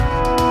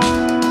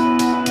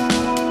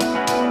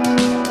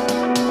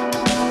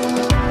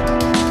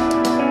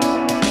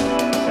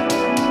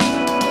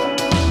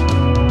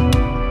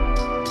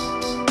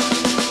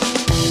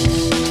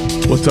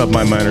What's up,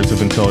 my miners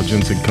of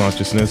intelligence and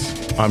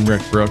consciousness? I'm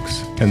Rick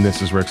Brooks, and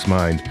this is Rick's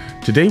Mind.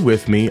 Today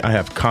with me, I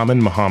have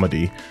Kamen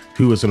Mohammadi,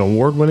 who is an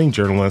award-winning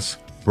journalist,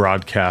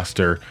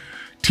 broadcaster,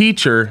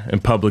 teacher,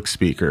 and public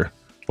speaker.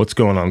 What's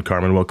going on,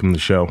 Carmen? Welcome to the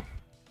show.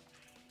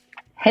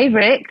 Hey,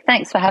 Rick.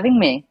 Thanks for having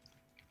me.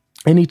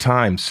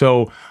 Anytime.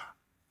 So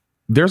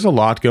there's a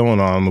lot going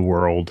on in the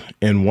world.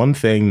 And one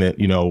thing that,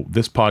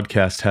 this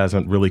podcast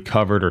hasn't really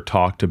covered or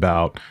talked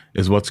about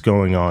is what's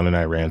going on in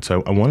Iran.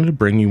 So I wanted to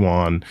bring you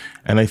on.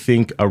 And I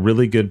think a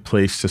really good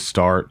place to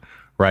start,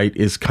 right,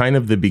 is kind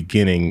of the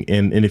beginning.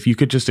 And if you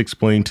could just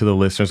explain to the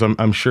listeners,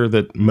 I'm sure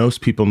that most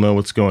people know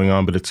what's going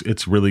on, but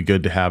it's really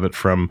good to have it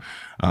from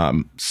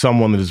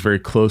someone that is very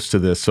close to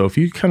this. So if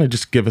you kind of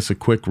just give us a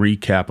quick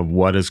recap of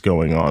what is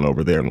going on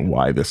over there and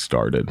why this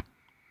started.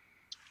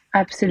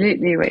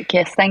 Absolutely, Rick.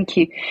 Yes, thank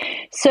you.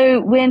 So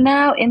we're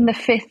now in the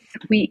fifth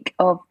week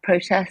of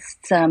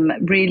protests,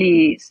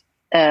 really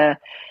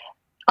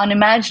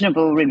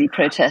unimaginable, really,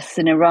 protests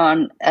in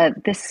Iran.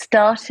 This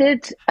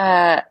started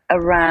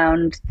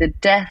around the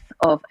death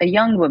of a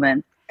young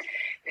woman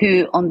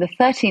who, on the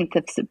 13th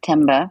of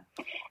September,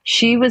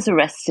 she was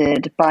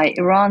arrested by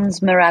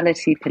Iran's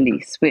morality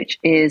police, which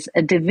is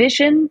a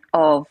division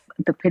of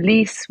the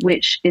police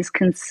which is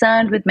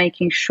concerned with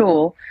making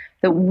sure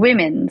that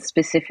women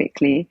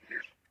specifically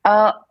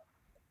are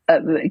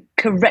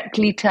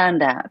correctly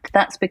turned out.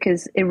 That's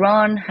because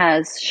Iran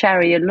has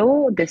Sharia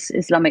law, this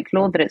Islamic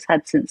law that it's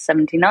had since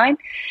 79.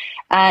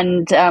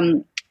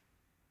 And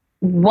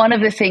one of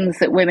the things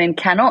that women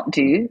cannot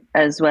do,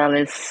 as well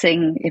as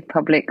sing in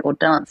public or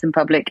dance in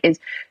public, is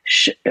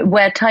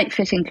wear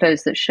tight-fitting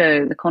clothes that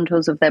show the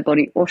contours of their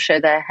body or show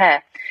their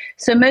hair.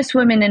 So most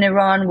women in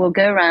Iran will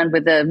go around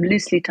with a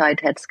loosely tied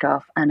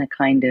headscarf and a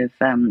kind of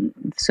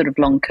sort of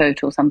long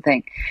coat or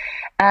something.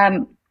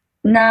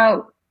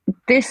 Now,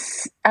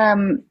 this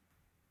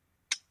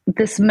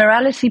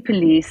morality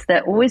police,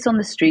 they're always on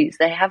the streets.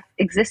 They have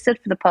existed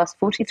for the past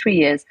 43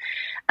 years,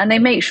 and they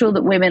make sure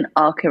that women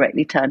are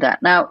correctly turned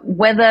out. Now,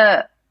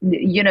 whether,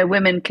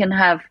 women can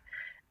have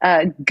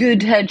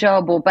good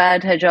hijab or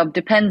bad hijab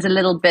depends a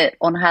little bit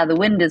on how the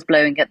wind is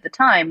blowing at the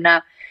time.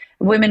 Now,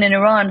 women in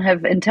Iran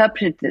have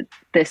interpreted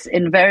this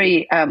in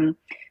very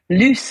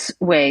loose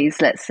ways,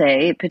 let's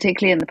say,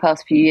 particularly in the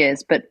past few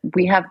years. But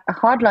we have a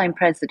hardline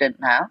president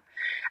now.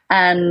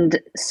 And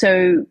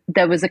so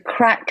there was a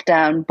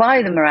crackdown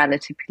by the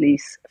morality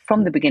police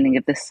from the beginning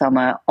of this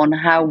summer on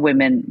how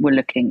women were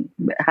looking,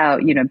 how,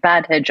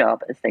 bad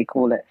hijab, as they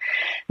call it.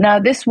 Now,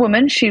 this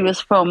woman, she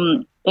was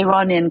from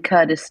Iranian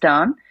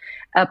Kurdistan,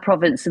 a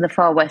province in the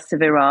far west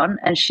of Iran,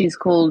 and she's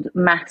called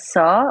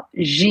Mahsa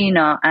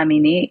Jina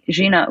Amini.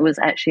 Jina was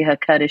actually her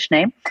Kurdish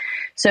name.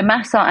 So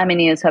Mahsa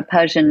Amini is her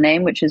Persian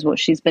name, which is what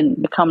she's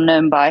become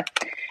known by.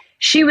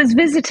 She was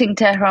visiting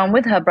Tehran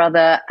with her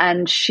brother,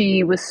 and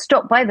she was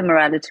stopped by the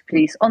morality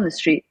police on the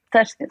street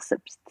 30th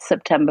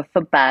September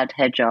for bad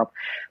hijab.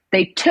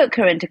 They took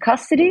her into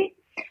custody,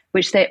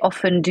 which they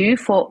often do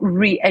for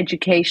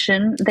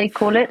re-education, they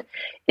call it.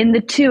 In the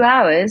 2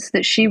 hours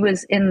that she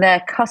was in their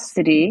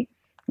custody,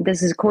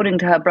 this is according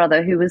to her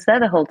brother, who was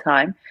there the whole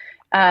time,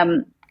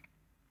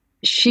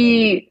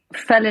 she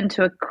fell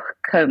into a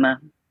coma,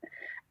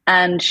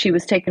 and she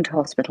was taken to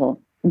hospital,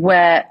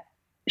 where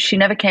she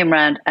never came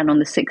round, and on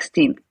the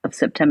 16th of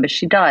September,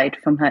 she died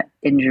from her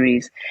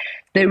injuries.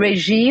 The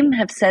regime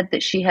have said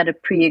that she had a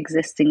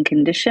pre-existing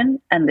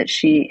condition and that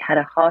she had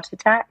a heart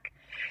attack.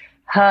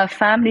 Her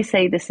family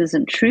say this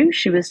isn't true.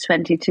 She was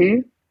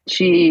 22.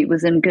 She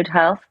was in good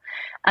health.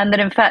 And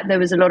that, in fact, there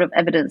was a lot of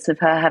evidence of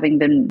her having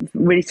been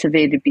really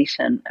severely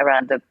beaten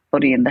around the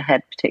body and the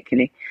head,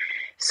 particularly.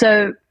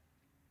 So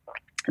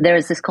there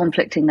is this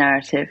conflicting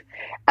narrative.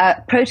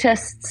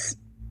 Protests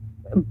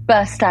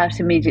burst out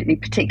immediately,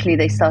 particularly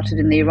they started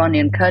in the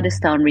Iranian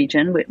Kurdistan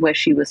region, where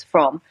she was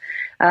from,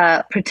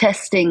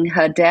 protesting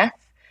her death.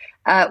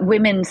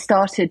 Women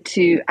started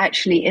to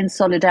actually, in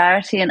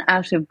solidarity and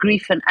out of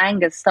grief and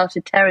anger,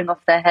 started tearing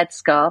off their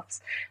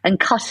headscarves and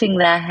cutting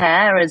their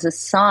hair as a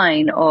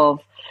sign of,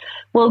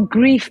 well,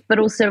 grief, but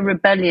also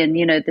rebellion,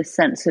 this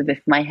sense of,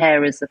 if my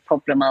hair is a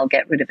problem, I'll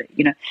get rid of it,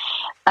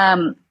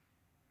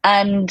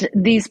 And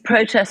these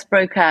protests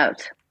broke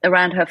out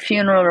around her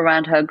funeral,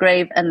 around her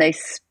grave, and they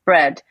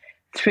spread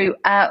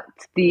throughout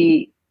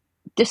the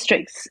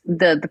districts,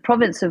 the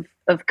province of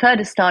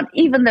Kurdistan,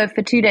 even though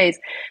for 2 days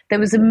there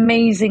was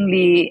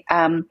amazingly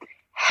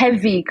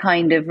heavy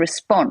kind of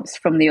response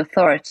from the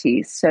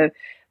authorities. So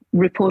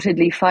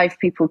reportedly 5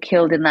 people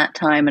killed in that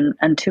time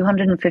and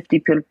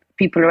 250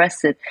 people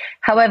arrested.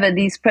 However,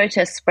 these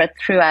protests spread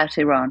throughout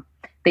Iran.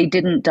 They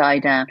didn't die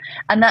down.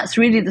 And that's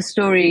really the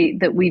story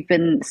that we've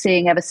been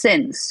seeing ever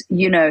since.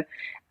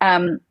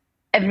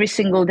 Every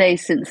single day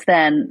since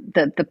then,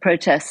 the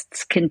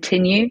protests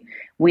continue.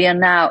 We are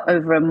now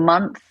over a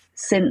month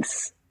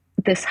since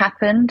this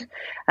happened.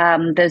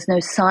 There's no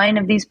sign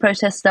of these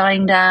protests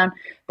dying down.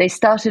 They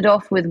started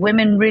off with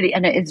women really,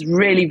 and it's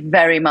really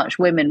very much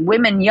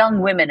women, young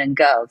women and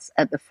girls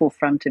at the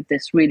forefront of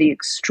this really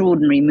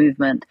extraordinary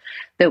movement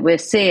that we're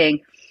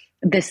seeing.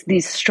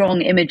 these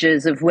strong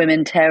images of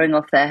women tearing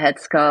off their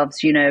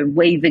headscarves,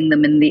 waving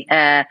them in the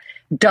air,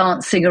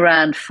 dancing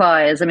around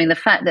fires. I mean, the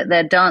fact that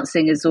they're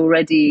dancing is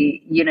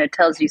already,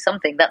 tells you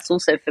something. That's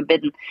also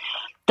forbidden.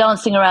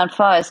 Dancing around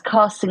fires,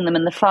 casting them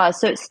in the fire.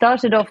 So it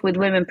started off with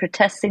women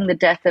protesting the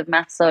death of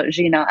Mahsa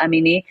Jina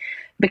Amini,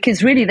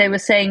 because really they were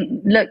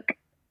saying, look,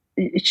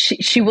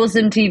 she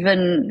wasn't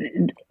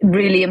even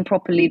really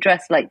improperly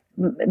dressed. Like,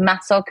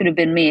 Mahsa could have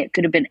been me. It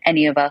could have been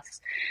any of us.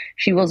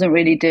 She wasn't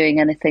really doing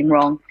anything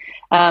wrong.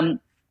 And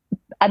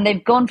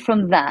they've gone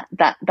from that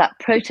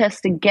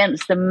protest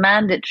against the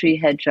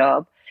mandatory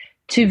hijab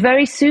to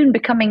very soon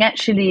becoming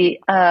actually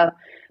a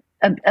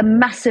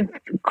massive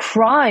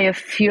cry of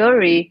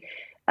fury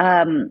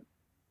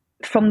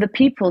from the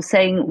people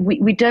saying,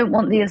 we don't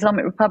want the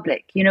Islamic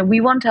Republic. We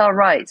want our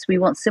rights. We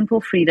want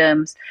simple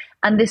freedoms.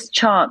 And this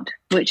chant,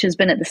 which has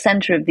been at the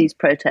center of these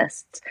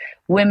protests,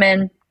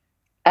 women,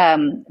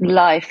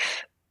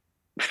 life,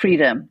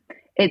 freedom.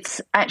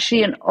 It's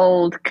actually an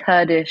old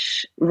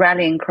Kurdish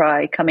rallying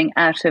cry coming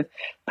out of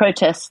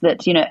protests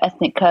that,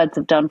 ethnic Kurds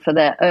have done for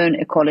their own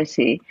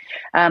equality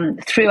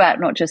throughout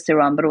not just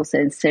Iran, but also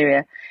in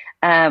Syria.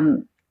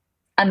 And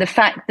the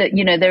fact that,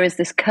 there is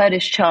this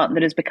Kurdish chant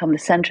that has become the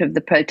center of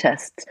the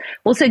protests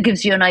also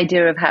gives you an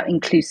idea of how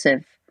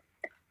inclusive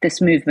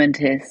this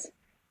movement is.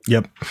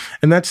 Yep.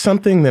 And that's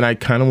something that I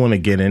kind of want to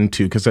get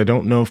into, because I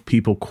don't know if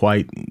people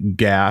quite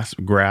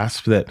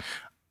grasp that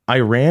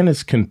Iran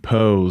is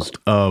composed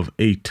of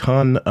a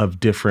ton of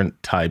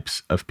different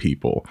types of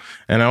people.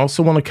 And I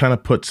also want to kind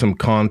of put some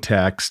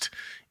context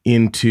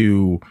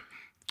into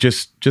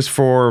just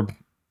for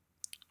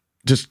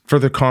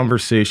the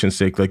conversation's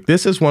sake. Like,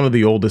 this is one of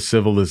the oldest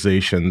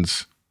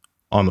civilizations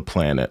on the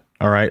planet.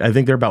 All right. I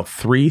think they're about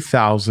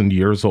 3,000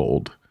 years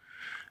old.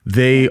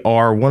 They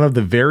are one of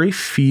the very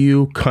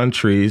few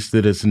countries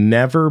that has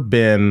never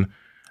been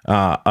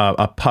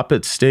a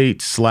puppet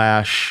state /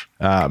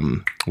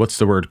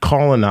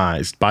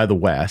 colonized by the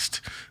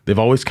West. They've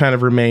always kind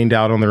of remained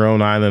out on their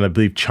own island. I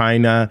believe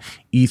China,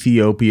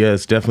 Ethiopia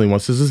is definitely one.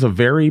 So this is a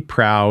very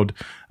proud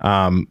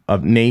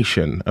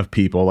nation of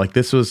people. Like,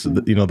 this was,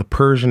 the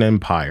Persian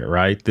Empire,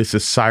 right? This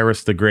is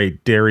Cyrus the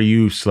Great,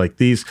 Darius, like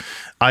these.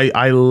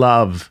 I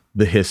love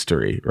the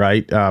history,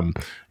 right?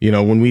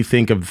 When we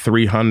think of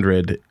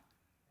 300,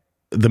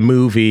 the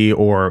movie,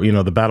 or,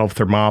 the Battle of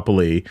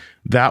Thermopylae,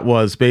 that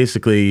was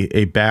basically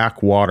a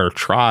backwater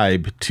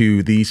tribe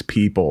to these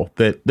people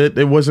that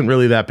it wasn't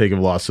really that big of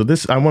a loss. So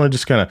this, I want to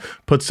just kind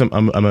of put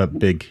I'm a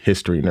big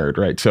history nerd,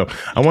 right? So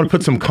I want to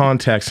put some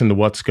context into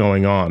what's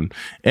going on.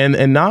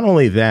 And not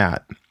only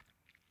that,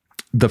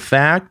 the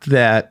fact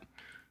that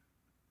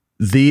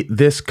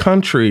this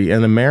country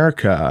in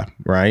America,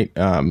 right,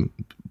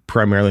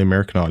 primarily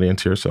American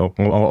audience here, so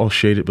I'll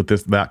shade it with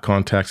that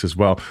context as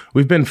well.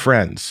 We've been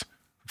friends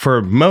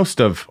for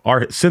most of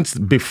since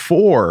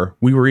before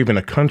we were even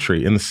a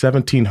country. In the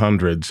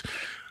 1700s,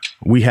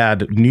 we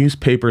had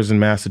newspapers in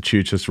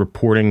Massachusetts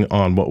reporting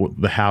on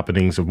the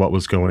happenings of what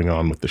was going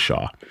on with the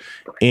Shah.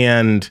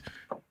 And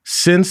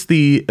since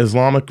the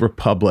Islamic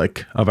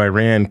Republic of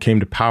Iran came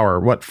to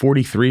power,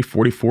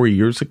 44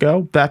 years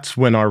ago, that's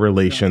when our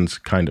relations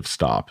kind of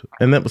stopped.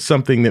 And that was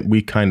something that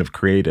we kind of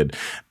created.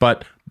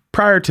 But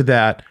prior to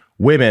that,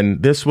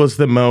 women, this was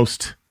the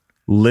most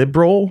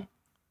liberal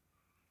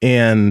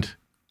and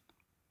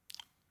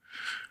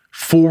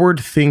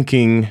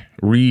forward-thinking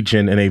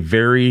region in a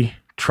very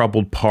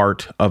troubled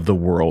part of the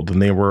world, and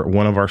they were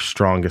one of our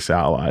strongest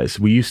allies.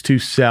 We used to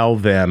sell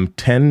them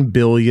 $10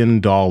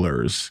 billion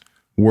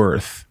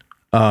worth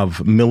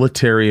of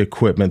military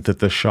equipment that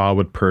the Shah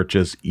would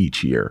purchase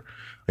each year.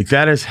 Like,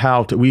 that is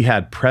how we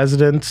had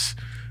presidents,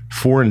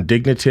 foreign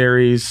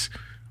dignitaries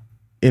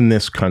in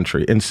this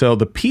country. And so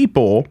the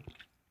people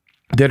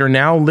that are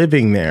now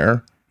living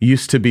there there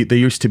used to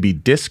be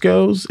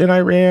discos in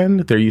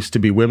Iran. There used to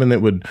be women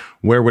that would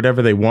wear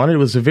whatever they wanted. It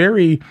was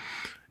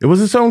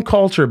its own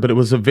culture, but it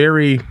was a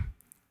very,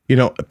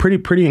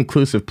 pretty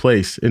inclusive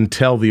place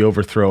until the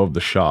overthrow of the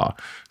Shah.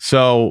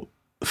 So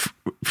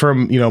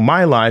from,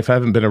 my life, I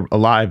haven't been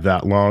alive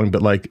that long,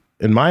 but like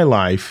in my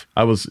life,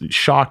 I was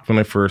shocked when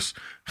I first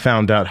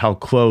found out how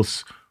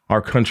close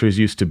our countries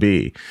used to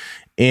be.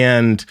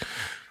 And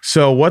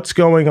so what's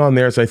going on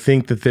there is, I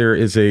think that there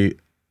is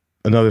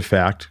another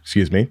fact,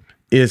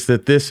 is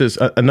that this is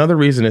another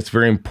reason it's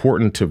very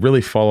important to really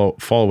follow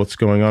what's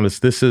going on, is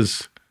this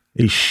is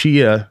a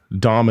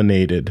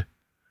Shia-dominated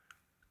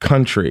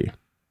country.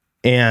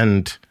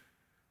 And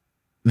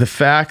the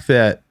fact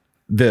that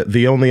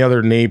the only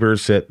other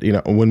neighbors that,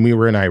 when we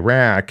were in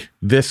Iraq,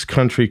 this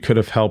country could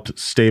have helped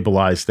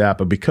stabilize that.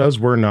 But because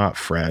we're not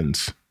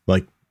friends,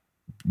 like,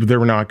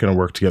 they're not going to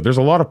work together. There's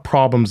a lot of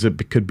problems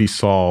that could be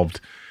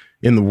solved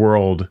in the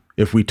world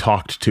if we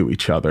talked to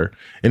each other.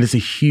 And it's a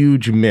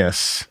huge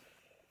miss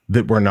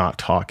that we're not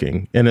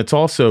talking. And it's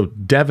also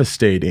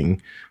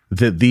devastating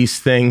that these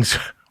things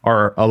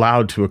are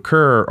allowed to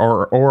occur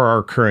or are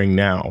occurring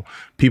now.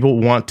 People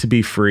want to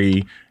be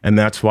free, and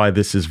that's why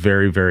this is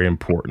very, very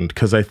important.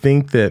 Because I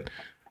think that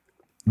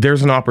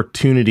there's an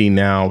opportunity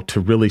now to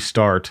really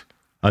start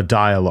a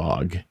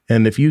dialogue.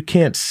 And if you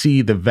can't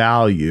see the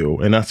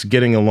value in us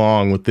getting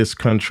along with this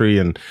country,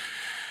 and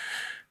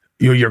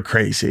you're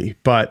crazy.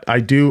 But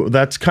I do,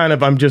 that's kind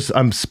of, I'm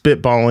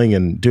spitballing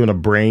and doing a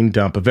brain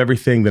dump of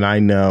everything that I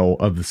know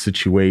of the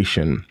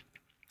situation.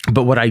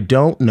 But what I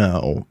don't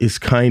know is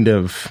kind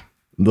of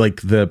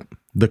like the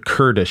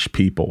Kurdish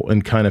people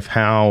and kind of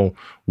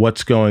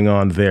what's going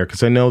on there.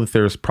 Because I know that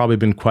there's probably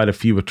been quite a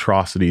few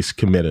atrocities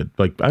committed.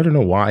 Like, I don't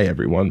know why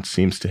everyone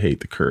seems to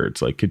hate the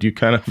Kurds. Like, could you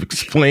kind of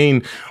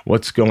explain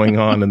what's going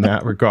on in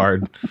that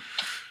regard?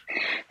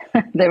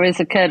 There is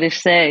a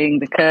Kurdish saying,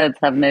 the Kurds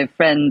have no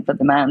friend but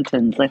the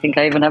mountains. I think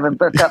I even have a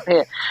book up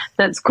here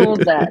that's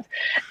called that.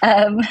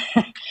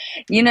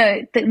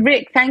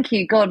 Rick, thank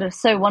you. God,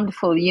 it's so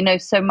wonderful. You know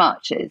so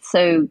much. It's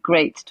so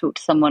great to talk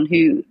to someone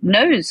who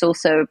knows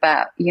also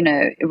about,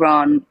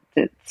 Iran.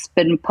 That's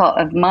been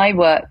part of my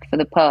work for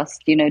the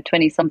past,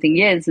 20-something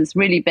years, has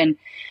really been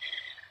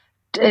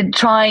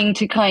trying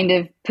to kind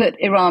of put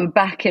Iran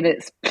back in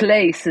its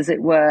place, as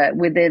it were,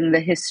 within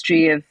the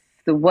history of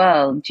the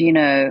world.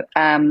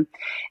 Iran,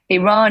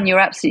 you're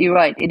absolutely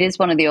right. It is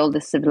one of the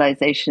oldest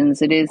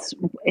civilizations.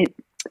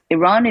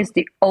 Iran is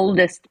the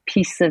oldest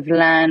piece of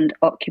land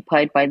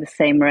occupied by the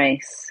same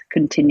race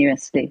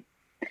continuously.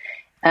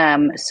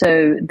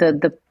 So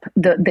the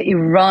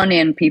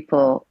Iranian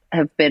people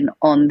have been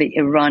on the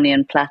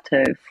Iranian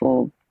plateau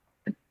for,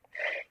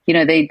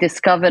 they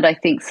discovered, I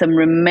think, some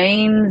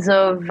remains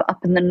of,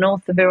 up in the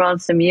north of Iran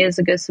some years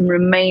ago, some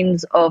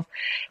remains of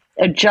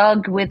a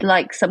jug with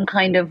like some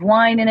kind of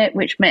wine in it,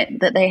 which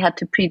meant that they had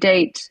to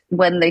predate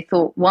when they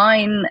thought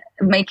wine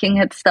making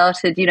had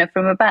started,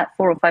 from about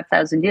 4,000 or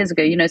 5,000 years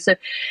ago. So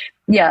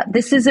yeah,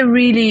 this is a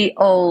really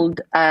old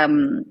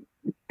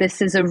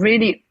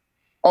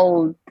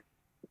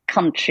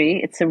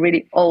country. It's a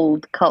really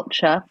old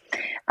culture.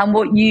 And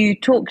what you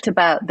talked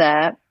about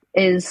there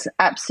is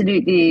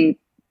absolutely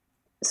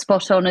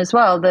spot on as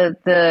well,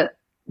 the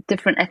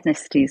different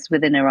ethnicities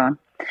within Iran.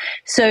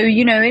 So,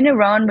 in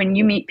Iran, when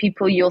you meet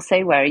people, you'll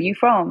say, where are you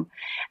from?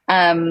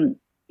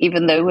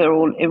 Even though we're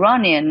all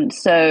Iranian.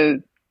 So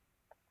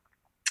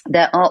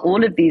there are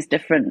all of these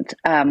different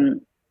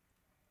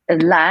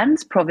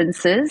lands,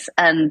 provinces,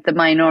 and the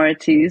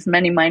minorities,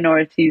 many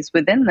minorities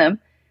within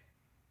them,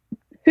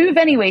 who've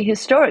anyway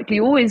historically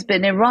always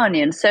been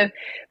Iranian. So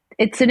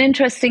it's an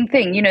interesting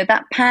thing.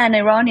 That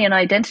pan-Iranian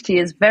identity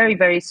is very,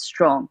 very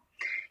strong.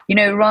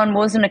 Iran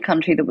wasn't a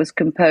country that was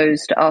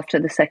composed after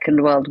the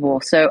Second World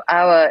War. So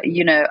our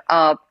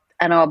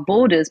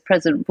borders,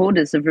 present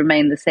borders, have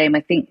remained the same, I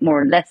think,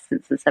 more or less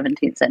since the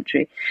 17th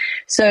century.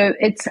 So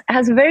it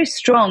has a very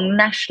strong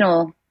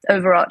national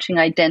overarching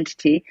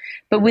identity.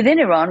 But within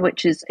Iran,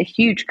 which is a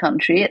huge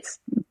country, it's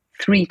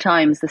 3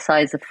 times the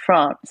size of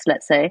France,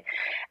 let's say,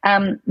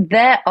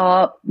 there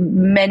are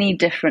many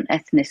different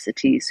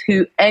ethnicities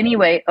who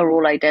anyway are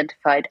all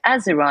identified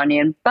as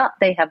Iranian, but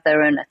they have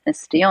their own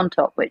ethnicity on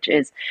top, which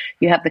is,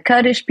 you have the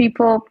Kurdish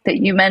people that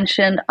you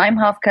mentioned. I'm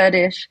half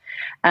Kurdish.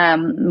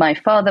 My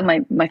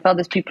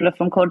father's people are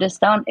from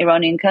Kurdistan,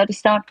 Iranian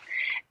Kurdistan.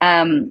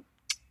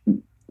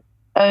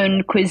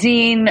 Own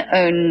cuisine,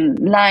 own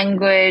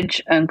language,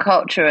 own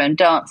culture, own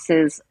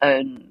dances,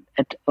 own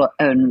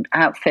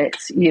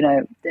outfits,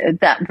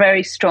 that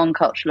very strong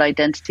cultural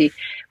identity.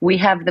 We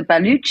have the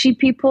Baluchi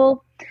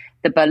people,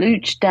 the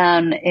Baluch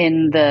down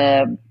in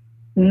the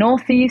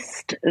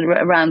northeast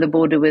around the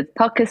border with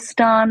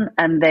Pakistan,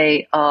 and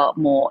they are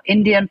more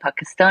Indian,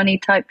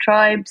 Pakistani type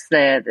tribes.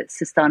 They're the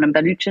Sistan and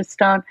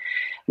Baluchistan.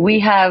 We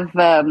have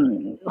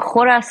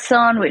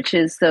Khorasan, which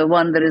is the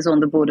one that is on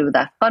the border with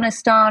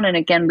Afghanistan. And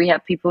again, we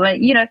have people,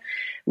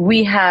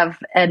 we have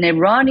an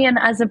Iranian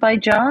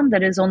Azerbaijan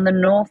that is on the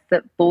north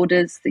that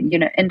borders,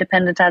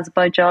 independent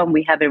Azerbaijan.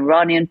 We have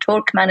Iranian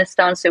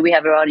Turkmenistan. So we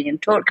have Iranian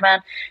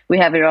Turkmen. We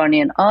have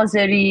Iranian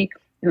Azeri,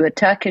 who are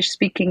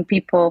Turkish-speaking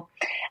people.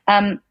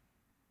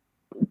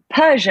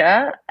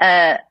 Persia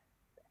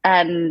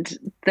and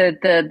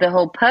the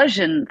whole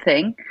Persian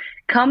thing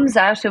comes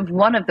out of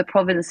one of the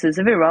provinces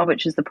of Iran,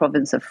 which is the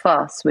province of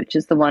Fars, which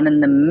is the one in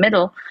the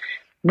middle,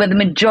 where the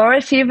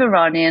majority of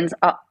Iranians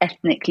are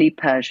ethnically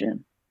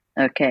Persian.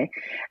 Okay.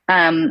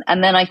 And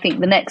then I think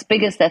the next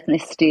biggest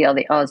ethnicity are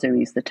the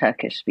Azeris, the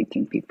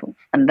Turkish-speaking people.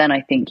 And then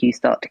I think you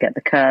start to get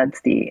the Kurds,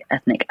 the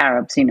ethnic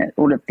Arabs,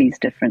 all of these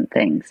different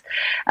things.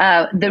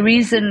 The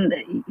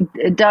reason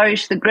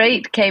Darius the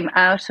Great came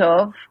out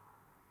of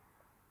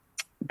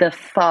the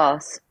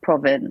Fars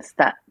province,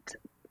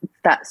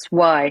 that's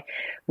why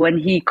when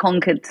he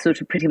conquered sort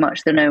of pretty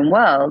much the known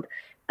world,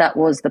 that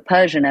was the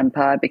Persian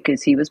Empire,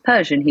 because he was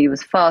Persian, he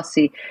was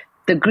Farsi.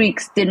 The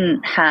Greeks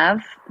didn't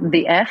have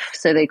the F,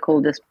 so they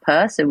called us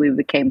Per, so we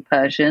became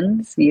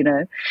Persians,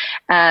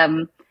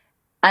 And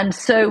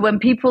so when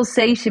people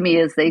say to me,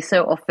 as they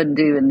so often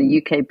do in the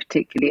UK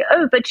particularly,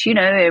 oh, but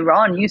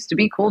Iran used to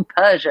be called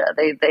Persia.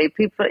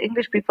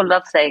 English people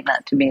love saying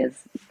that to me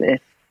as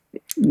if,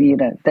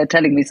 they're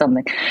telling me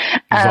something.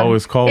 It's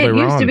always called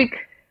Iran.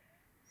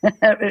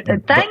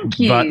 Thank But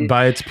you.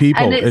 by its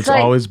people, And it's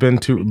like, always been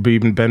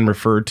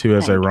referred to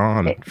as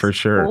Iran, it's for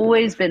sure.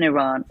 always been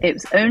Iran.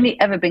 It's only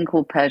ever been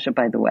called Persia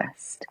by the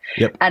West.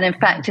 Yep. And in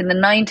fact, in the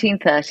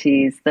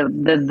 1930s,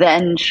 the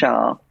then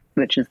Shah,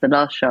 which is the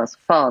last Shah's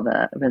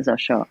father, Reza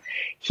Shah,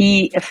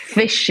 he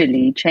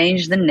officially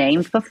changed the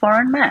name for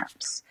foreign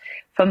maps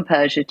from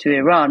Persia to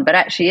Iran. But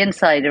actually,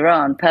 inside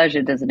Iran,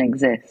 Persia doesn't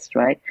exist,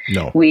 right?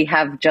 No. We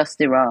have just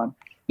Iran.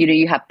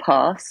 You have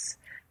Pars,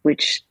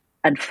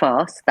 and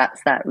Fars,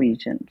 that's that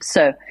region.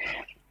 So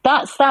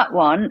that's that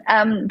one.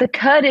 The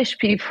Kurdish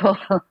people.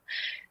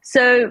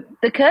 So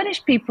the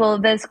Kurdish people,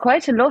 there's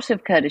quite a lot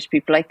of Kurdish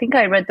people. I think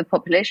I read the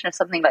population of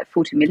something like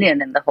 40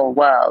 million in the whole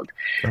world.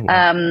 Oh,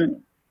 wow.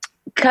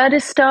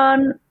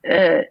 Kurdistan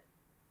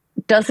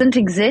doesn't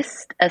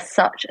exist as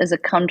such as a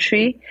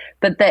country,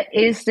 but there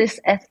is this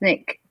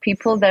ethnic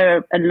people.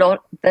 There's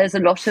a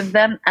lot of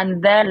them,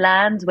 and their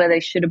lands, where they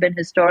should have been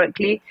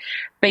historically,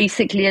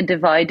 basically are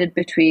divided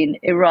between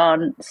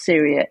Iran,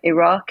 Syria,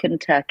 Iraq,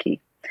 and Turkey.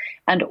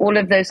 And all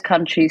of those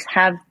countries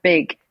have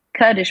big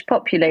Kurdish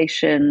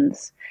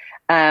populations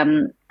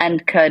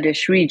and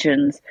Kurdish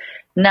regions.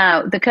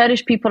 Now, the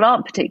Kurdish people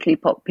aren't particularly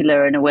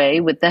popular in a way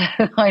with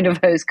the kind of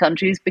host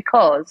countries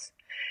because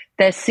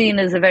they're seen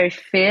as a very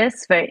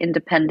fierce, very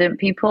independent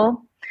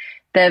people.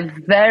 They're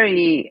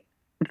very,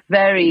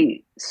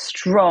 very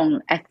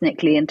strong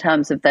ethnically in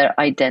terms of their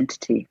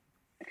identity.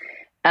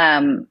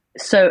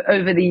 So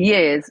over the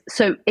years,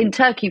 so in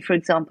Turkey, for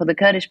example, the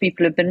Kurdish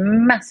people have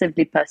been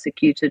massively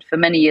persecuted for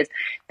many years.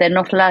 They're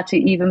not allowed to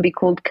even be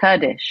called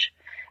Kurdish,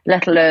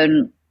 let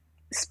alone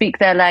speak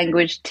their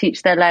language,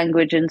 teach their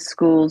language in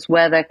schools,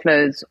 wear their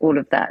clothes, all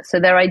of that. So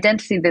their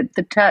identity,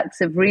 the Turks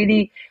have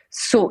really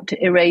sought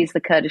to erase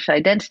the Kurdish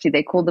identity.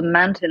 They call them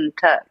Mountain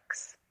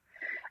Turks,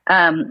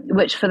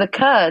 which for the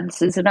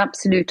Kurds is an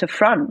absolute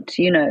affront,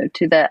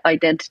 to their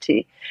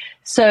identity.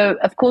 So,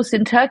 of course,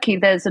 in Turkey,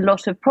 there's a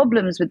lot of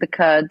problems with the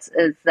Kurds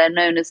as they're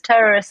known as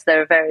terrorists.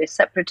 There are various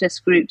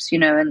separatist groups,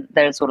 and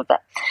there's all of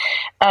that.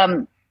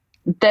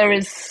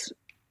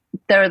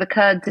 There are the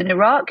Kurds in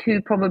Iraq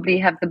who probably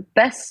have the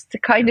best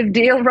kind of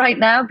deal right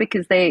now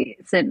because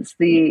since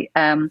the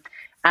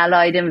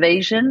Allied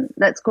invasion,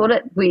 let's call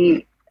it,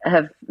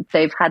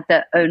 they've had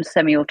their own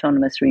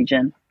semi-autonomous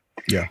region.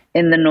 Yeah.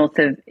 In the north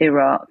of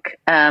Iraq.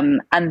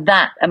 And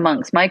that,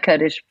 amongst my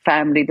Kurdish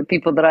family, the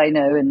people that I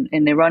know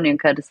in Iranian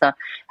Kurdistan,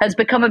 has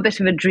become a bit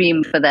of a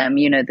dream for them,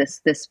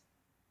 this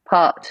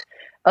part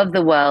of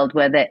the world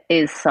where there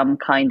is some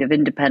kind of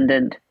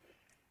independent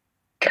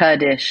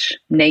Kurdish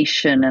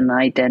nation and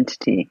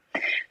identity.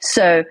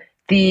 So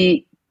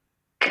the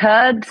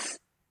Kurds,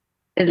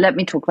 let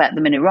me talk about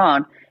them in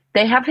Iran,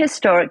 they have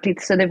historically,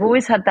 so they've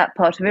always had that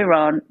part of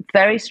Iran,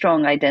 very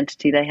strong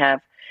identity they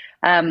have.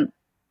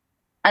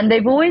 And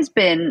they've always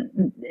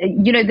been,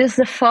 this is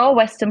a far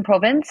western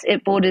province.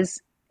 It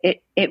borders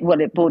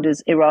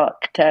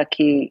Iraq,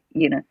 Turkey,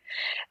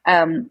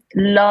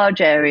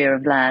 large area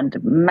of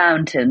land,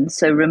 mountains,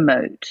 so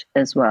remote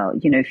as well.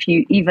 If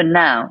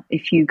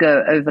you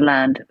go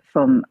overland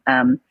from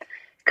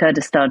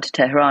Kurdistan to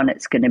Tehran,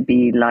 it's going to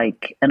be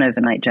like an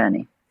overnight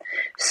journey.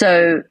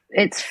 So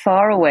it's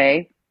far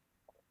away.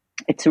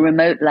 It's a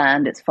remote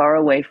land. It's far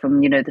away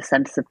from, the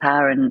centers of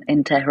power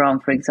in Tehran,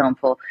 for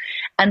example.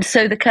 And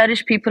so the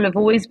Kurdish people have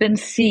always been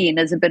seen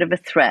as a bit of a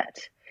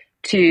threat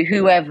to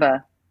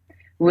whoever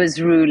was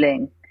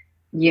ruling,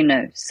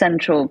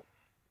 central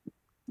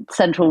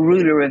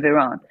ruler of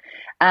Iran.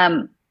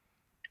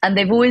 And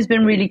they've always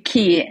been really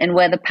key in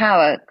where the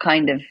power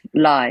kind of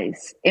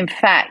lies. In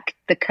fact,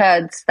 the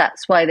Kurds,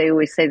 that's why they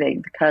always say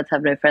the Kurds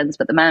have no friends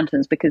but the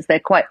mountains, because they're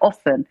quite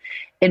often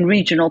in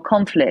regional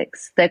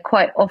conflicts. They're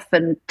quite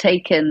often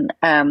taken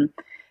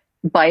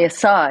by a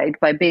side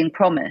by being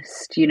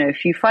promised,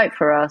 if you fight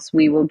for us,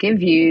 we will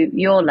give you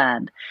your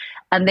land.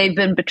 And they've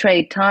been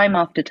betrayed time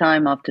after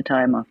time after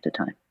time after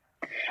time.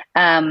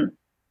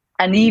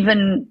 And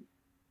even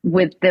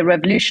with the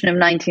revolution of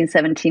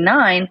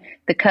 1979,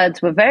 the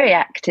Kurds were very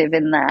active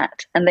in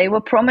that, and they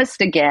were promised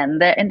again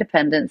their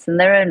independence and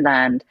their own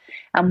land.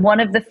 And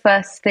one of the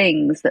first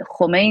things that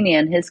Khomeini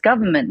and his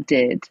government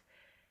did,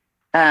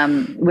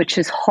 which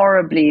is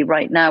horribly,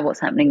 right now what's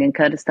happening in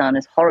Kurdistan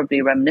is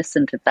horribly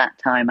reminiscent of that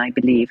time, I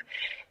believe,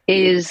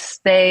 is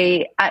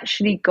they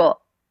actually got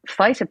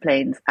fighter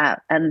planes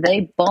out and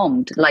they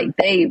bombed.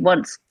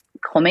 Once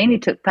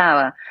Khomeini took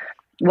power,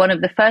 one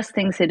of the first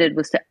things he did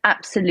was to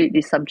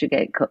absolutely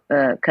subjugate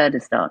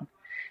Kurdistan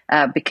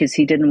because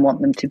he didn't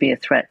want them to be a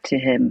threat to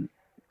him,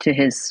 to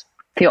his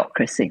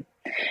theocracy.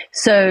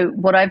 So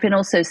what I've been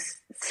also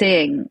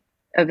seeing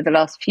over the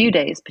last few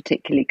days,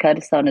 particularly,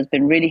 Kurdistan has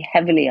been really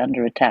heavily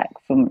under attack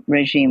from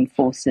regime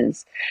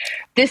forces.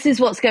 This is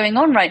what's going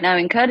on right now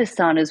in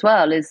Kurdistan as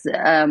well, is,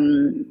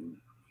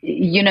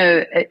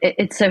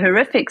 it's a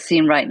horrific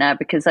scene right now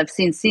because I've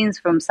seen scenes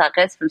from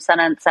Saqqez, from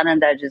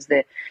Sanandaj, is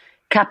the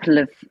capital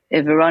of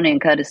Iranian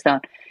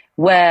Kurdistan,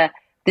 where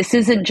this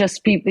isn't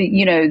just people,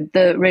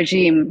 the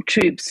regime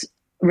troops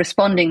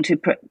responding to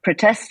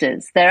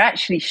protesters, they're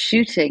actually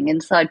shooting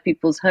inside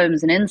people's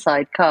homes and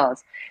inside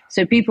cars.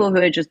 So people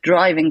who are just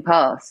driving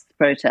past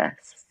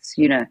protests,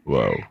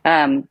 Whoa.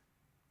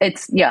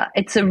 It's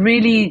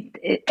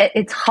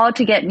hard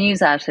to get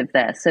news out of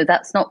there. So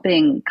that's not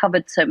being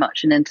covered so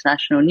much in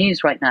international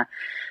news right now.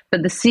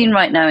 But the scene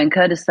right now in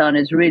Kurdistan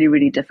is really,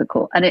 really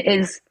difficult. And it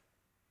is,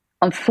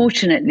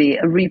 unfortunately,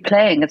 a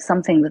replaying of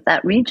something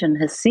that region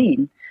has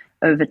seen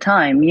over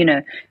time.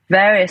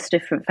 Various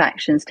different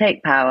factions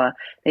take power.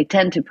 They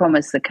tend to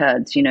promise the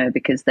Kurds,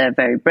 because they're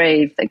very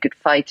brave, they're good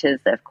fighters,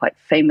 they're quite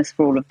famous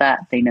for all of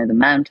that. They know the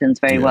mountains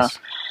very well.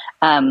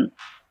 And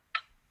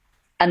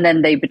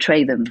then they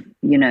betray them,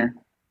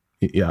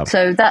 Yeah.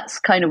 So that's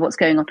kind of what's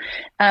going on.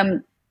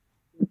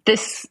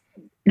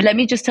 Let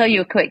me just tell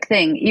you a quick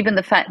thing. Even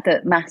the fact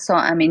that Mahsa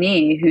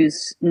Amini,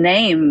 whose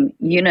name,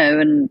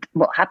 and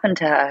what happened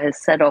to her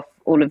has set off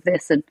all of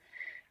this. And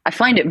I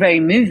find it very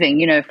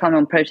moving, if I'm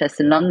on protests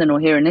in London or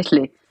here in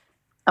Italy,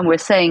 and we're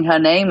saying her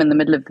name in the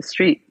middle of the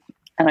street.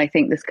 And I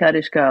think this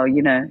Kurdish girl,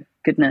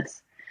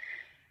 goodness,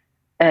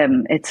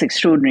 it's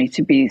extraordinary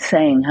to be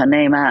saying her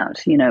name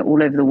out,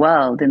 all over the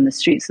world, in the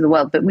streets of the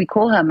world. But we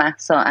call her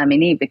Mahsa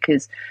Amini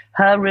because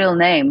her real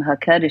name, her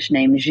Kurdish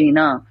name,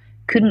 Jina,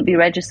 couldn't be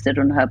registered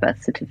on her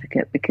birth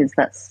certificate because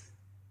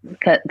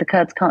the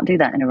Kurds can't do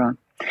that in Iran.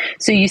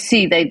 So you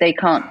see, they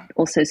can't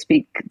also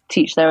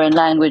teach their own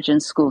language in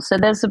school. So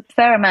there's a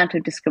fair amount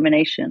of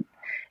discrimination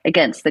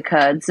against the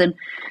Kurds. And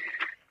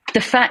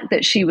the fact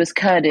that she was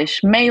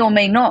Kurdish may or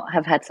may not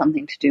have had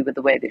something to do with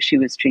the way that she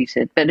was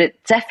treated, but it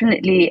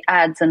definitely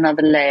adds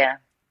another layer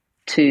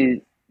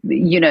to,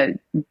 this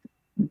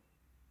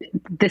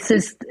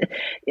is,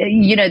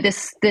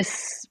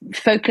 this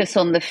focus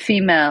on the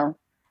female,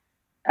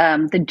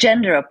 the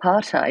gender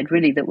apartheid,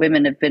 really, that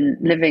women have been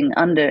living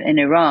under in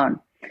Iran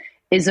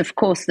is, of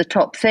course, the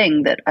top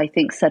thing that I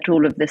think set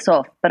all of this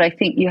off. But I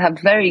think you have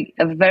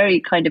a very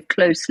kind of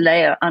close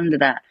layer under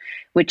that,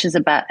 which is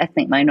about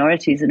ethnic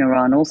minorities in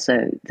Iran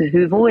also,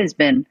 who've always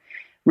been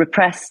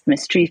repressed,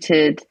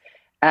 mistreated.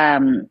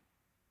 And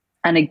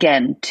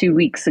again, 2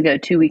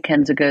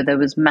 weekends ago, there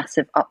was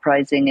massive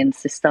uprising in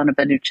Sistan and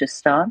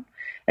Baluchistan.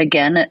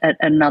 Again,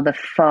 another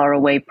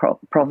faraway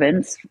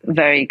province,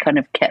 very kind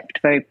of kept,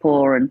 very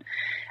poor. And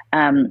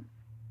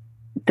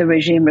the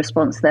regime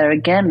response there,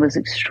 again, was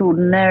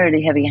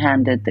extraordinarily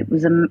heavy-handed. It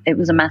was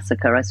a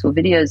massacre. I saw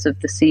videos of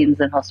the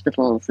scenes in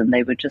hospitals, and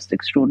they were just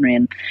extraordinary.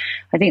 And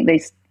I think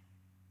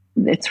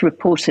it's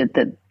reported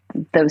that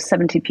there were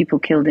 70 people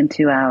killed in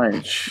 2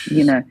 hours,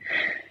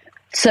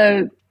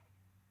 So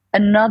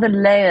another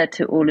layer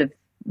to all of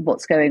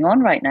what's going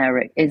on right now,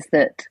 Rick, is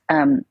that,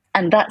 and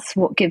that's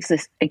what gives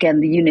us, again,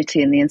 the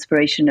unity and the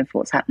inspiration of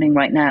what's happening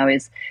right now,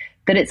 is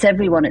that it's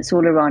everyone, it's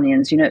all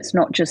Iranians. It's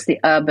not just the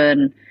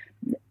urban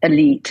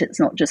elite, it's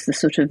not just the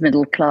sort of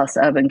middle-class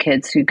urban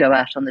kids who go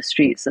out on the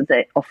streets as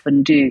they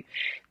often do.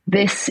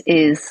 This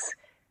is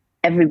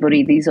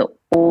everybody. These are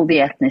all the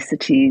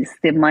ethnicities.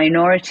 The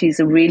minorities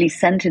are really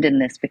centered in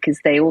this because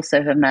they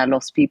also have now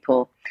lost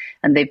people,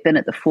 and they've been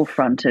at the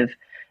forefront of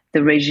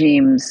the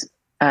regime's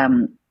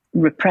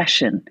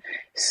repression.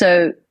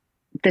 So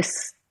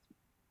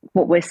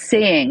what we're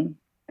seeing,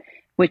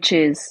 which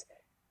is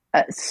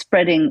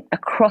spreading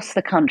across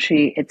the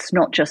country, it's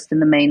not just in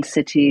the main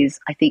cities.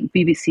 I think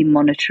BBC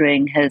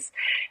Monitoring has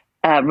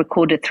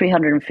recorded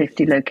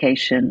 350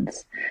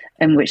 locations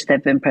in which there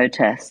have been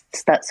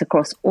protests. That's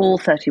across all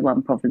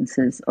 31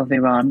 provinces of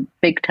Iran,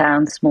 big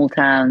towns, small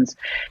towns.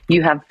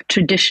 You have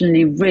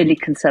traditionally really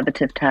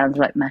conservative towns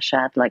like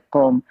Mashhad, like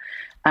Qom,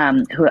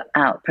 who are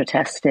out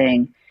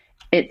protesting.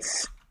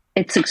 It's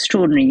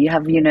extraordinary. You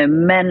have,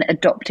 men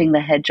adopting the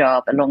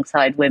hijab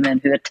alongside women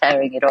who are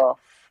tearing it off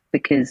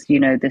because,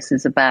 this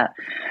is about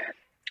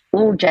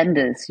all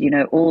genders,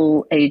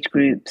 all age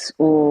groups,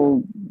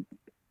 all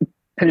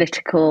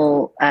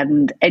political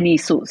and any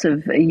sorts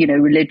of,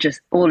 religious,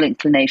 all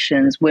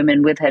inclinations,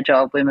 women with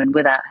hijab, women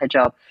without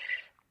hijab.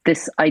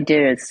 This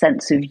idea,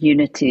 sense of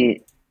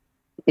unity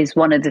is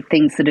one of the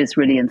things that is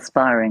really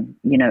inspiring,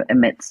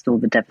 amidst all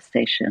the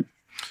devastation.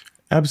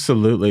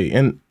 Absolutely.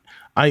 And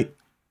I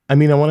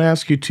want to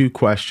ask you two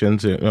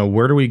questions.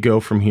 Where do we go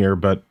from here?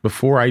 But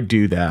before I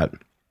do that,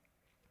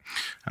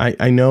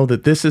 I know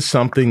that this is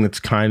something that's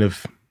kind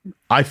of,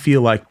 I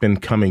feel like, been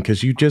coming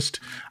because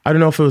I don't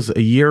know if it was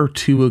a year or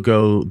two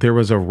ago, there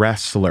was a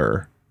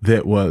wrestler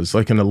that was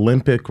like an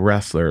Olympic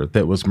wrestler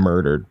that was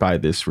murdered by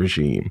this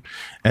regime.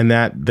 And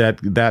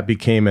that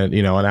became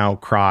an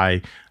outcry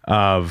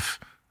of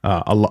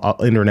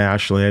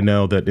internationally. I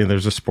know that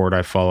there's a sport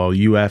I follow,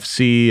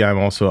 UFC.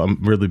 I'm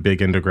really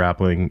big into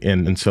grappling.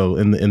 And so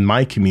in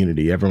my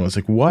community, everyone's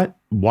like,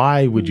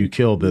 why would you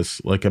kill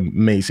this like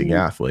amazing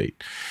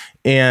athlete?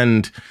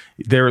 And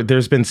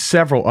there's been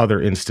several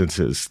other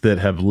instances that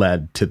have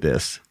led to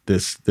this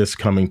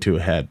coming to a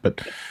head.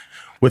 But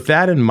with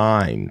that in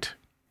mind,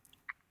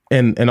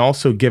 and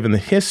also given the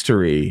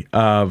history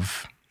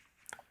of,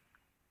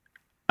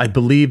 I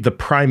believe, the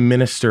prime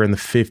minister in the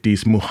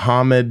 50s,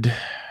 Muhammad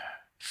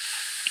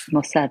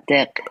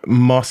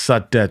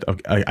Mossadegh.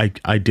 Okay,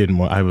 I didn't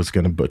want. I was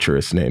going to butcher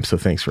his name, so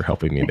thanks for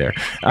helping me there.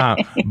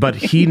 But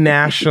he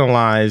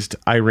nationalized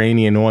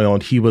Iranian oil,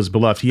 and he was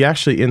beloved. He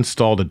actually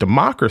installed a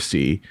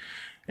democracy,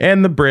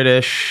 and the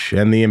British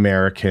and the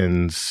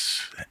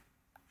Americans,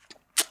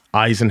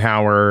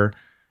 Eisenhower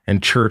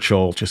and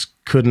Churchill, just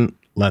couldn't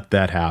let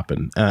that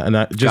happen.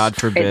 And God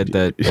forbid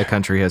that a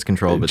country has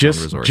control of its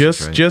own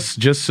resources.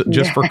 Just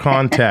for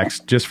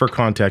context,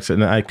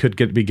 and I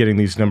could be getting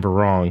these numbers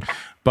wrong,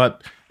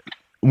 but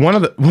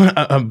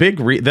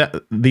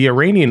the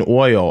Iranian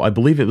oil, I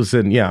believe it was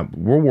in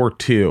World War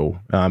II,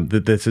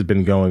 that this has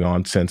been going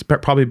on since,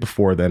 but probably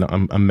before then.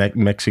 I'm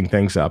mixing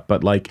things up,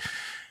 but like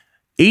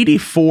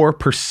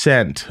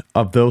 84%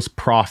 of those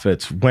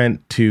profits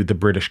went to the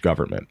British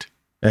government.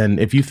 And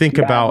if you think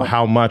about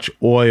how much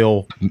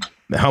OPEC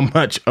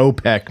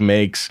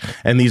makes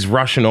and these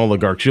Russian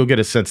oligarchs, you'll get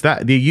a sense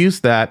that they use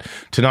that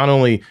to not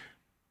only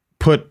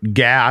put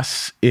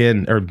gas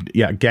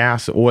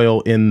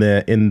oil in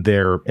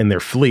their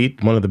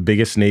fleet, one of the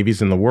biggest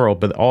navies in the world,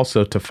 but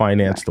also to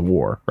finance the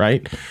war,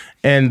 right?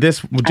 And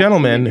this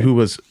gentleman who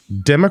was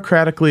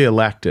democratically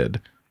elected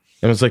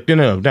and was like,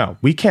 no,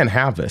 we can't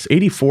have this.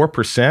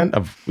 84%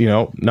 of,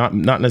 not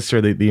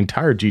necessarily the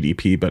entire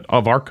GDP, but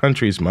of our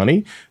country's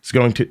money is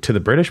going to the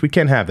British. We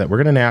can't have that. We're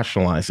going to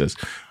nationalize this.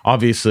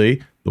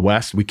 Obviously, the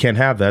West, we can't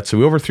have that. So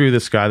we overthrew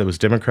this guy that was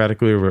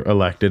democratically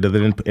elected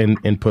and then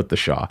input the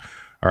Shah.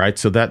 All right.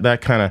 So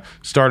that kind of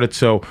started.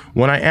 So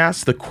when I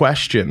asked the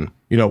question,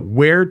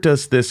 where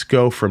does this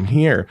go from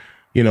here?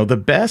 The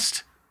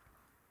best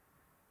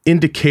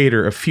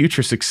indicator of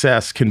future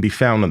success can be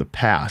found in the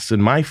past.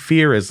 And my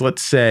fear is,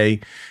 let's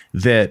say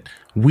that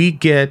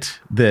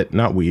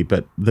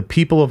but the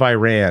people of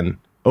Iran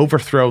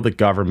overthrow the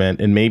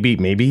government and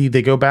maybe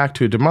they go back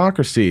to a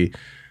democracy.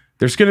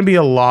 There's going to be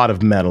a lot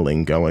of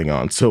meddling going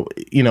on. So,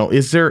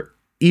 is there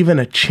even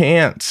a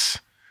chance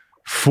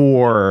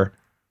for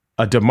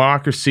a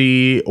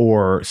democracy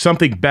or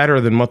something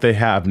better than what they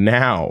have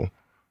now?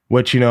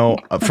 Which,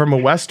 from a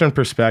Western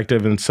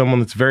perspective and someone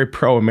that's very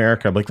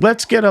pro-America, I'm like,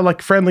 let's get a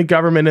friendly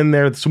government in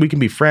there so we can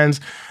be friends.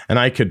 And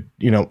I could,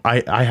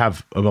 I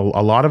have a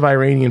lot of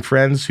Iranian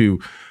friends who,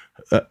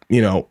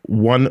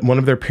 one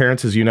of their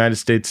parents is a United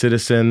States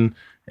citizen,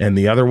 and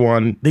the other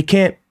one, they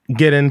can't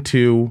get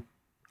into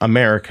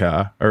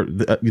America or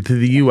to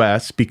the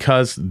U.S.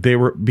 because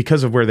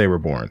of where they were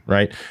born,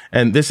 right?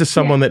 And this is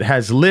someone that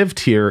has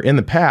lived here in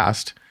the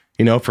past,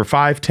 for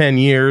 5-10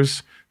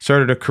 years,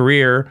 started a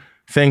career.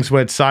 Things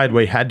went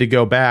sideways, had to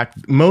go back.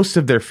 Most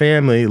of their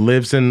family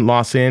lives in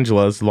Los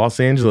Angeles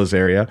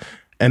area,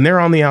 and they're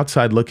on the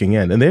outside looking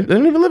in. And they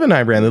don't even live in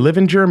Iran. They live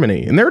in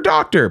Germany, and they're a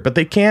doctor, but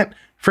they can't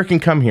freaking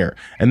come here.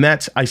 And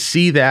I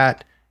see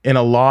that in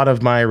a lot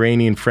of my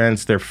Iranian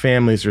friends. Their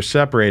families are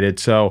separated.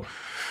 So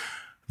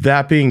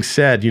that being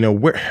said,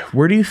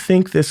 where do you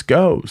think this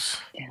goes?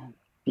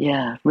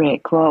 Yeah,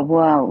 Rick.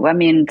 Wow. I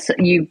mean,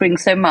 you bring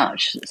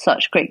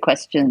such great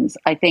questions.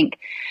 I think.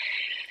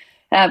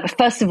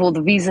 First of all,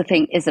 the visa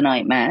thing is a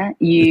nightmare.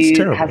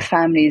 You have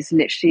families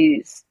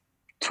literally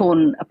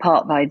torn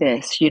apart by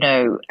this,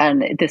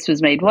 and this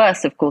was made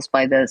worse, of course,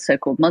 by the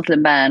so-called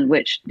Muslim ban,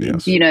 which,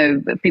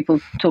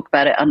 people talk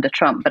about it under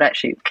Trump, but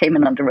actually it came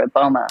in under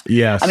Obama.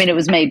 Yes. I mean, it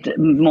was made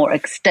more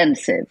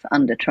extensive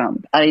under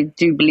Trump. I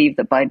do believe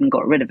that Biden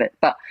got rid of it,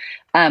 but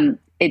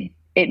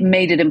it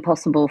made it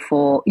impossible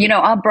for,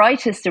 our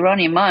brightest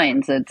Iranian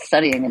minds are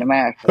studying in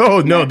America. Oh,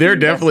 no, they're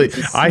definitely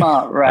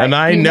smart, right? And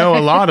I know a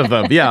lot of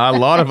them. Yeah, a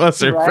lot of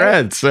us are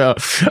friends. So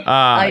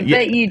I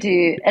bet you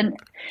do.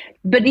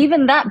 But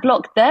even that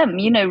blocked them,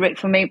 Rick,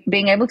 from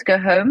being able to go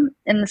home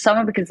in the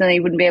summer because then they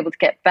wouldn't be able to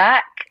get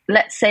back.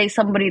 Let's say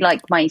somebody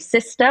like my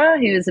sister,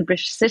 who is a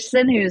British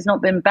citizen, who has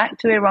not been back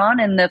to Iran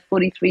in the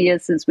 43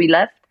 years since we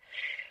left.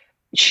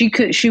 She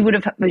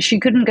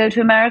couldn't go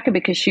to America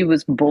because she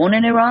was born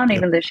in Iran,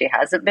 even though she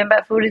hasn't been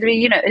back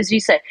 43. As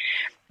you say,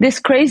 this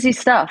crazy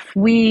stuff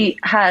we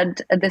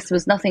had. This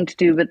was nothing to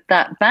do with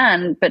that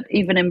ban, but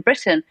even in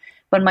Britain,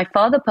 when my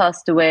father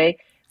passed away,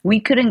 we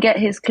couldn't get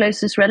his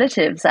closest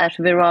relatives out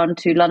of Iran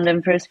to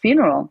London for his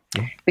funeral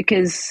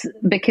because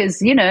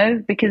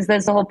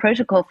there's a whole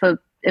protocol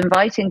for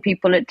inviting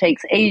people. It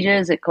takes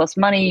ages, it costs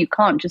money. You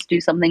can't just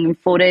do something in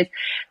 4 days.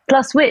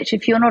 Plus which,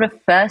 if you're not a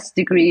first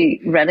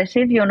degree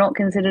relative, you're not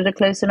considered a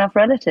close enough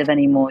relative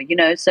anymore,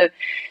 so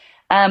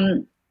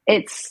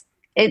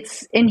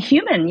it's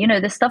inhuman.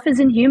 This stuff is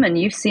inhuman.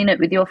 You've seen it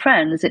with your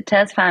friends. It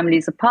tears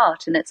families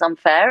apart, and it's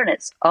unfair and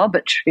it's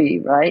arbitrary,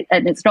 right?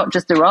 And it's not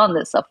just Iran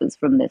that suffers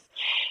from this.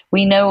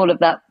 We know all of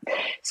that.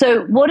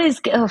 So what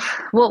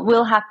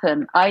will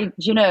happen?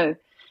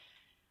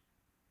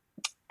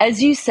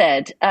 As you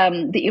said,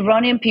 the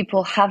Iranian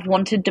people have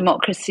wanted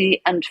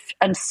democracy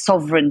and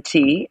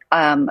sovereignty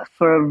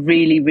for a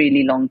really,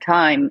 really long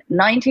time.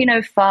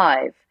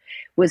 1905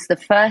 was the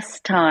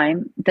first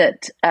time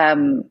that,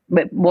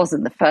 it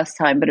wasn't the first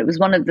time, but it was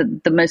one of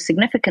the most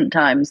significant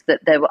times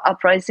that there were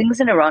uprisings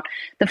in Iran.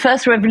 The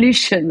first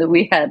revolution that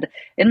we had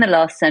in the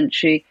last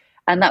century,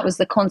 And that was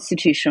the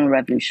Constitutional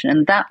Revolution.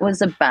 And that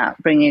was about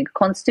bringing a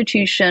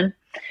constitution,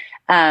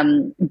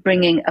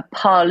 bringing a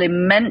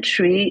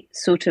parliamentary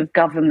sort of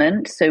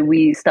government. So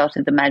we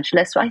started the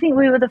Majlis. So I think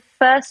we were the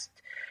first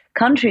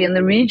country in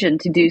the region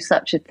to do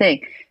such a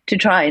thing, to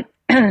try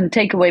and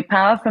take away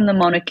power from the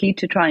monarchy,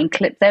 to try and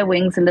clip their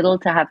wings a little,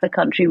 to have the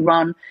country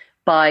run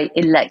by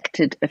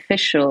elected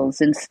officials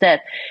instead.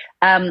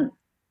 And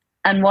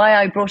why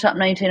I brought up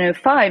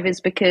 1905 is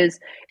because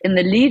in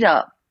the lead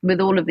up, with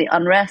all of the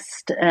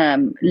unrest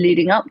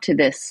leading up to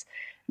this,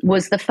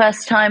 was the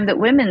first time that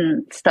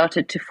women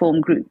started to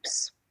form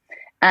groups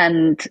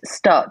and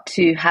start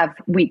to have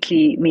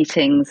weekly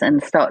meetings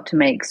and start to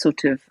make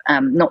sort of,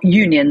 not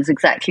unions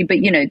exactly, but,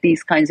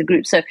 these kinds of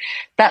groups. So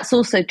that's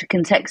also to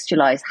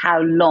contextualize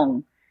how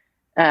long,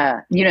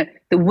 the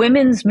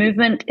women's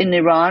movement in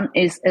Iran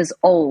is as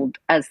old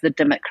as the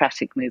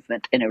democratic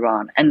movement in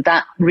Iran. And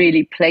that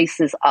really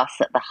places us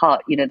at the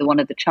heart. One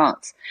of the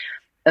chants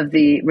of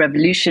the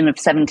revolution of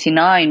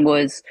 79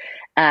 was,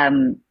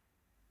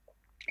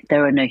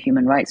 there are no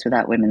human rights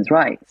without women's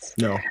rights.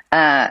 No.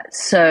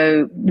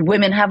 So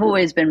women have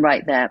always been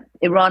right there.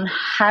 Iran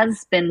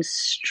has been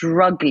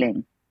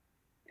struggling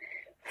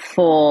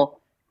for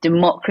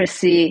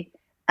democracy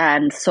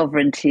and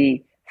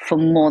sovereignty for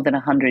more than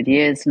 100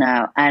 years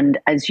now. And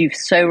as you've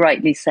so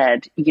rightly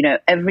said,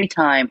 every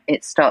time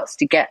it starts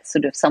to get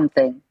sort of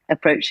something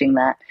approaching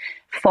that,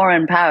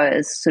 foreign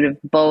powers sort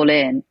of bowl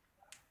in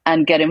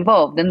and get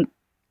involved. And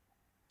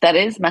that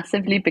is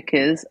massively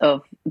because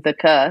of the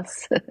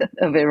curse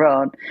of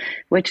Iran,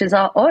 which is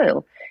our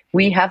oil.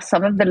 We have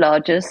some of the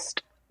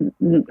largest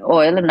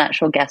oil and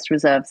natural gas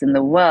reserves in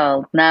the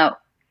world. Now,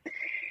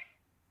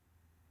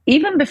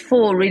 even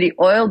before really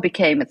oil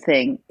became a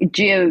thing,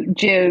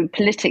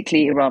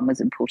 geopolitically, Iran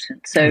was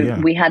important. So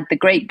we had the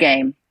great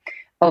game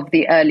of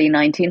the early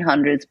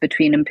 1900s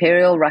between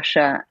Imperial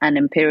Russia and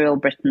Imperial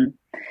Britain.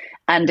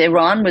 And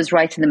Iran was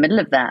right in the middle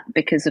of that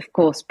because, of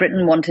course,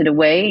 Britain wanted a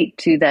way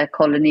to their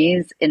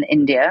colonies in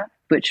India,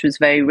 which was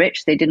very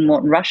rich. They didn't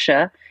want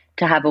Russia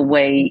to have a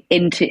way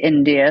into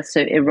India.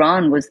 So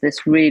Iran was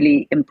this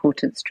really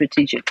important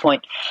strategic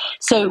point.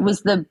 So it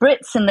was the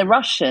Brits and the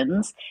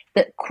Russians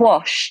that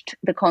quashed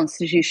the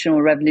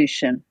Constitutional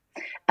Revolution.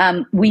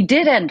 We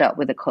did end up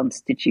with a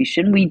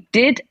constitution. We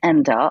did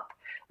end up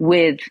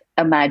with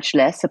a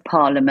Majlis, a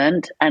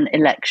parliament, and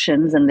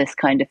elections and this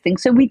kind of thing.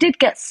 So we did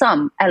get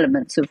some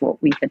elements of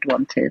what we had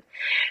wanted.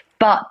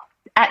 But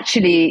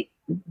actually,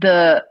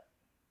 the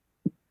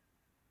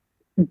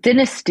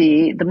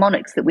dynasty, the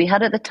monarchs that we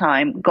had at the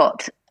time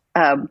got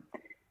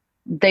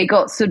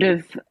sort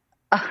of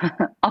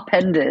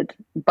upended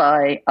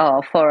by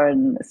our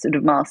foreign sort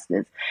of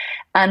masters.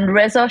 And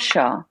Reza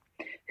Shah,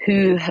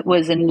 who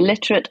was an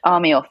illiterate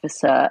army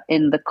officer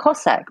in the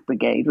Cossack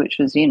Brigade, which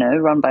was,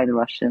 run by the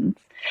Russians,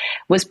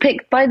 was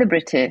picked by the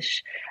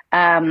British,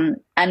 and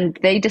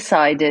they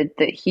decided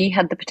that he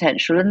had the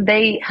potential, and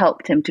they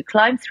helped him to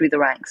climb through the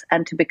ranks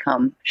and to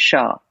become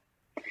Shah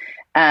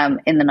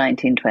in the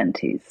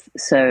 1920s,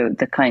 so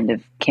the kind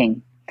of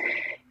king.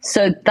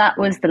 So that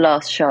was the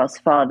last Shah's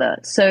father.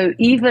 So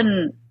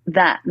even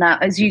that, now,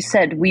 as you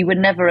said, we were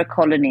never a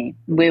colony.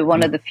 We're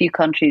one of the few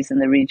countries in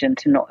the region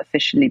to not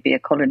officially be a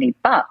colony,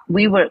 but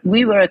we were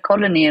a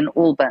colony in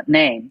all but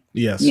name.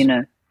 Yes.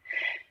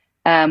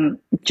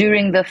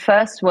 During the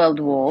First World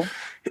War,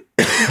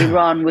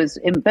 Iran was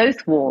in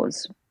both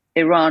wars.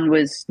 Iran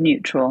was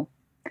neutral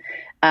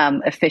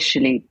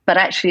officially, but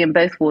actually in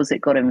both wars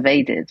it got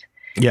invaded.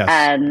 Yes.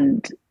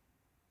 And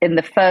in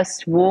the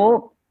First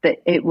War,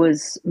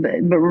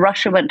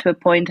 Russia went to a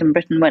point and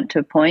Britain went to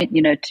a point,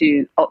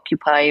 to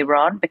occupy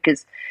Iran,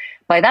 because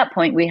by that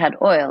point we had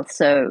oil.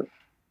 So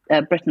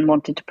Britain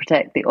wanted to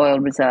protect the oil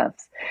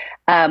reserves.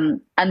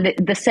 And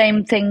the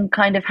same thing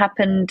kind of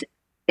happened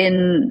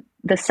in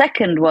the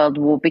Second World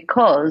War,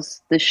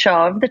 because the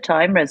Shah of the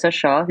time, Reza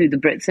Shah, who the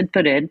Brits had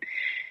put in,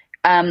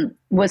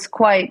 was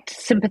quite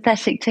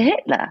sympathetic to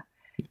Hitler.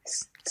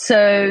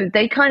 So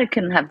they kind of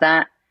couldn't have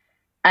that.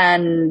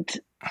 And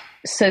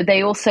so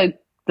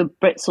the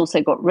Brits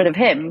also got rid of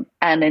him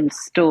and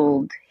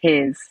installed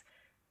his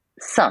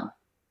son,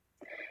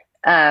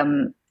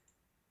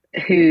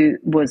 who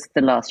was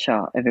the last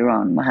Shah of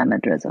Iran,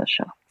 Mohammad Reza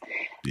Shah.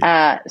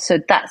 Yeah. So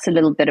that's a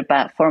little bit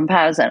about foreign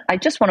powers. And I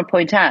just want to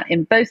point out,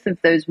 in both of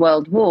those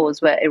world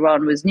wars where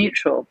Iran was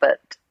neutral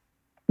but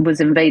was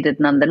invaded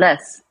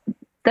nonetheless,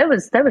 there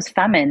was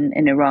famine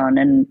in Iran,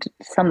 and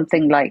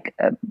something like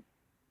a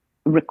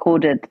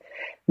recorded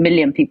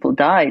million people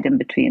died in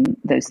between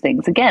those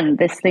things. Again,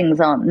 these things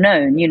aren't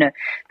known.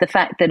 The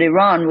fact that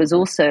Iran was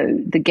also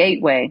the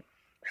gateway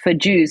for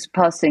Jews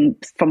passing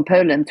from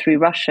Poland through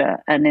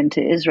Russia and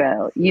into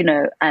Israel,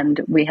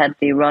 and we had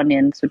the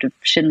Iranian sort of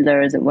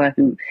Schindler, as it were,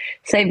 who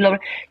saved a lot.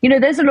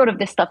 There's a lot of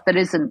this stuff that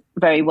isn't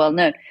very well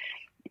known.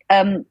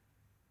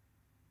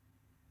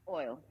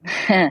 Oil.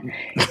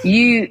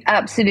 You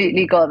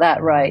absolutely got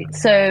that right.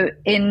 So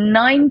in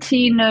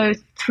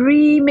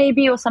 1903,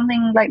 maybe, or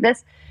something like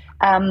this,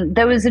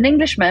 there was an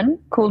Englishman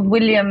called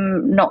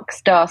William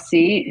Knox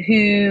Darcy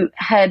who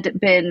had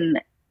been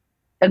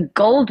a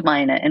gold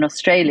miner in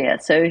Australia.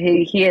 So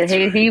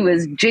he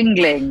was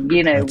jingling,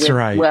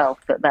 with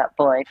wealth at that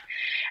point.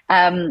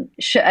 And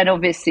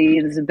obviously,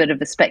 he was a bit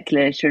of a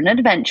speculator and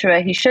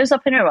adventurer. He shows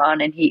up in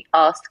Iran and he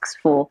asks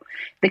for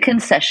the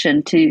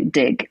concession to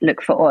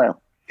look for oil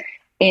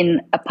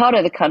in a part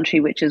of the country,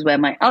 which is where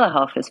my other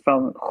half is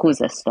from,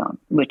 Khuzestan,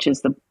 which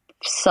is the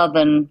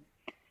southern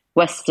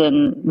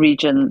western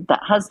region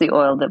that has the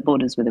oil that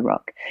borders with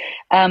Iraq.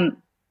 At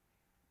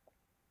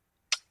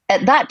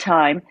that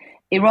time,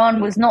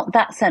 Iran was not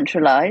that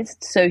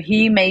centralized, so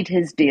he made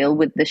his deal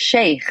with the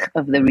sheikh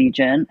of the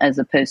region, as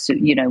opposed to,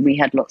 we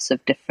had lots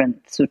of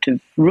different sort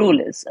of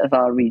rulers of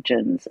our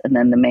regions, and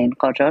then the main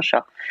Qajar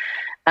Shah.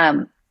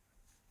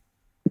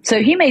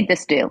 So he made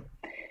this deal,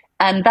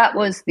 and that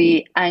was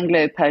the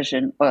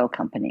Anglo-Persian Oil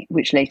Company,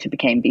 which later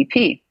became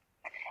BP.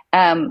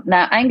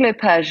 Now,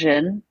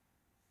 Anglo-Persian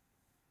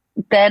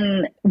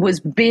then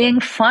was being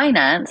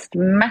financed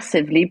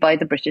massively by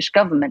the British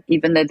government,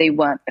 even though they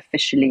weren't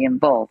officially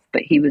involved,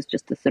 but he was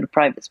just a sort of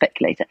private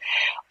speculator.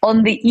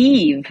 On the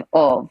eve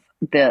of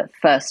the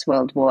First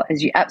World War,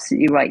 as you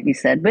absolutely rightly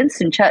said,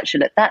 Winston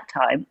Churchill at that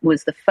time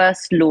was the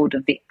First Lord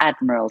of the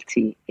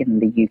Admiralty in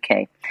the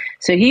UK.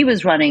 So he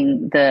was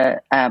running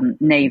the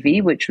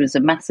Navy, which was a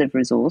massive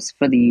resource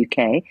for the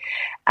UK,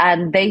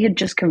 and they had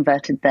just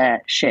converted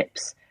their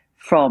ships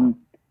from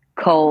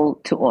coal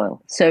to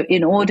oil. So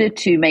in order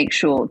to make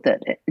sure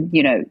that,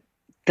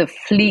 the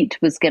fleet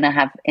was going to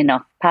have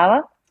enough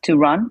power to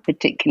run,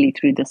 particularly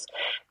through this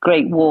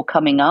great war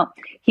coming up,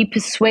 he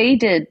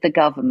persuaded the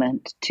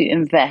government to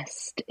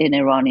invest in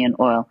Iranian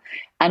oil.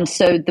 And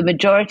so the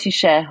majority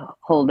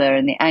shareholder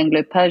in the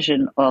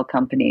Anglo-Persian Oil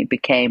Company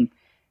became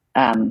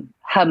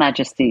Her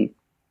Majesty's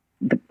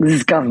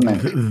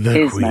government,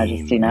 His Queen,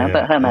 Majesty now,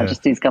 but Her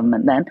Majesty's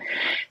government then.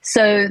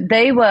 So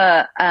they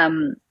were...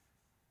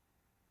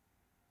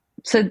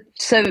 So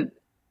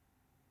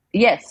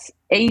yes,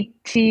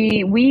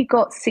 we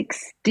got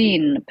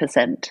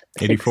 16%.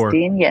 84.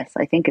 16, yes,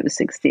 I think it was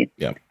 16.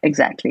 Yeah.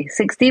 Exactly.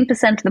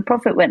 16% of the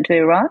profit went to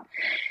Iran.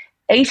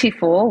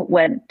 84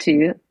 went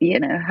to,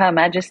 Her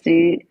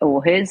Majesty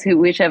or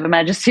whichever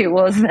Majesty it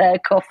was, their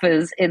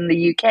coffers in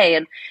the UK.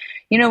 And,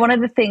 one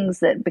of the things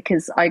that,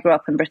 because I grew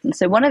up in Britain,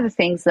 so one of the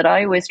things that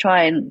I always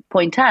try and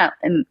point out,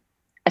 and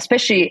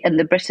especially in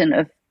the Britain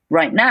of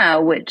right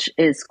now, which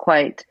is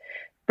quite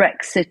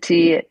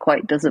Brexity, it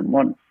quite doesn't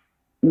want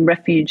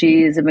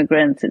refugees,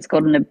 immigrants, it's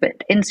gotten a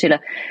bit insular.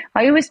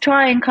 I always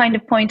try and kind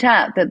of point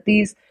out that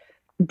these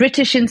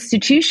British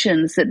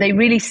institutions that they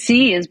really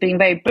see as being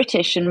very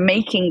British and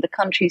making the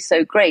country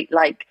so great,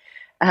 like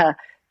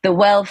the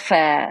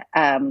welfare,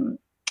 our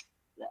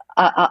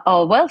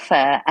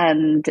welfare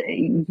and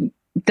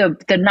the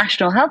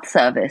National Health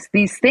Service,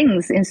 these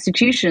things,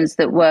 institutions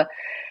that were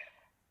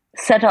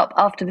set up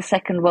after the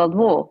Second World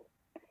War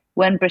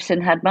when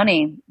Britain had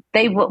money.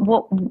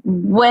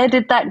 Where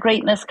did that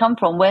greatness come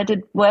from?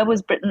 Where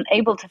was Britain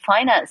able to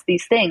finance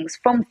these things?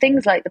 From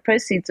things like the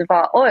proceeds of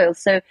our oil.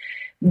 So,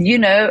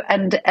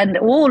 and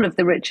all of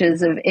the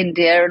riches of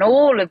India and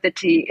all of the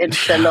tea in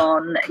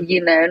Ceylon,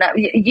 now,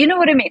 you know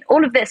what I mean?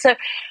 All of this. So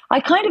I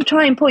kind of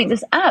try and point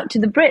this out to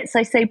the Brits.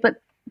 I say, but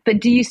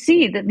do you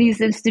see that these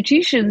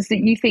institutions that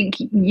you think,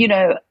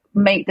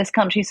 make this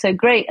country so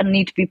great and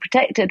need to be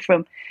protected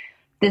from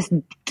this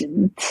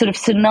sort of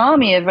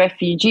tsunami of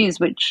refugees,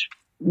 which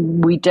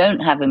we don't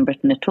have in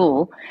Britain at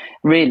all,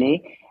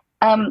 really,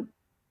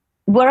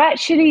 were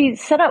actually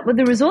set up with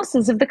the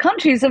resources of the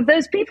countries of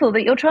those people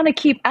that you're trying to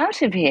keep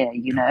out of here,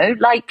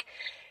 like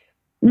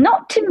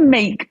not to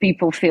make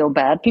people feel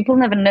bad. People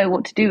never know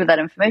what to do with that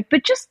information,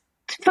 but just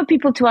for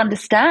people to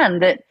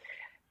understand that,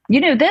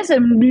 there's a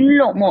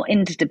lot more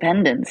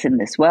interdependence in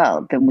this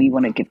world than we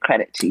want to give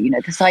credit to.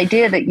 This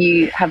idea that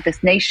you have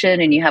this nation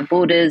and you have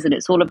borders and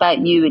it's all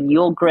about you and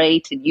you're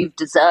great and you've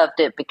deserved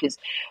it because,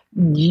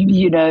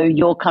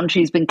 your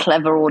country's been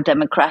clever or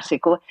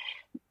democratic or...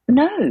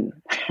 No.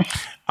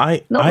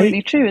 Not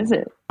really true, is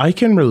it? I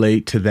can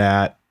relate to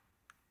that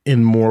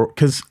in more...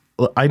 Because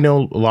I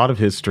know a lot of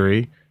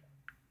history,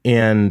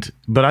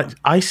 but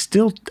I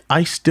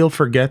still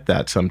forget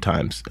that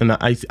sometimes. And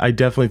I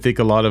definitely think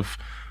a lot of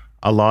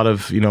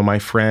my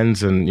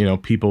friends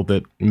and people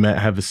that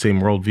have the same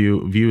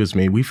worldview as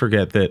me, we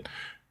forget that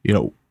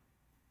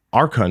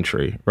our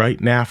country, right,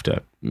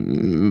 NAFTA,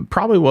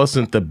 probably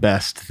wasn't the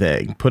best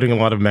thing, putting a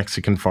lot of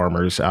Mexican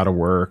farmers out of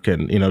work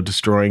and,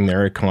 destroying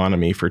their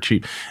economy for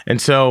cheap.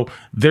 And so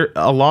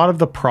a lot of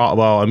the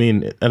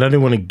and I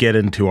don't want to get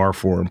into our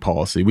foreign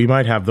policy. We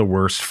might have the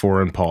worst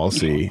foreign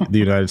policy, the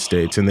United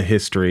States, in the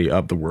history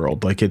of the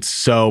world. Like, it's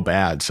so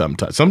bad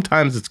sometimes.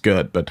 Sometimes it's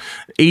good, but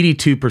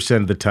 82%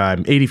 of the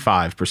time,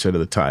 85% of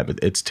the time,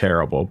 it's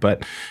terrible.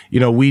 But,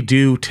 we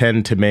do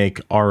tend to make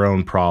our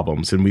own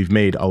problems, and we've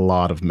made a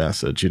lot of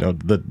messes.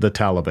 The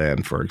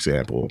Taliban, for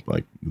example.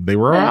 Like, they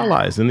were our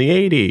allies in the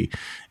 80s,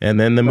 and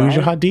then the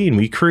Mujahideen,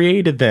 we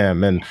created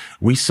them, and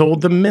we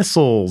sold them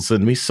missiles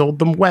and we sold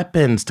them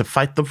weapons to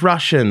fight the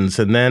Russians,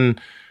 and then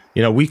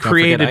We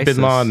created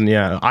Bin Laden.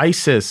 Yeah,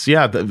 ISIS.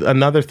 Yeah,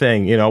 another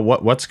thing.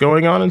 What's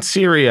going on in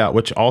Syria,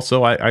 which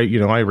also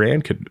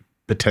Iran could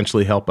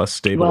potentially help us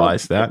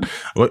stabilize that.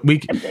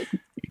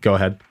 Go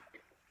ahead.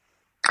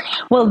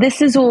 Well,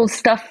 this is all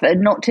stuff,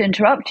 not to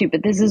interrupt you,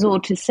 but this is all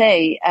to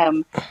say,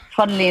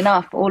 funnily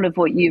enough, all of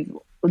what you've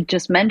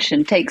just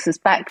mentioned takes us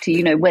back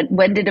to,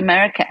 when did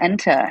America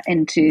enter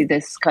into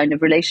this kind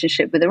of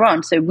relationship with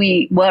Iran? So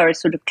we were a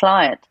sort of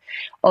client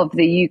of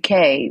the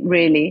UK,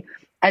 really.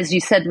 As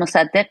you said,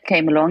 Mossadegh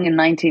came along in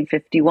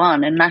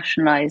 1951 and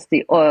nationalized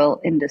the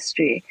oil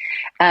industry,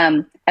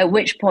 at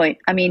which point,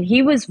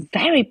 he was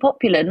very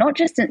popular, not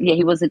just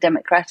he was a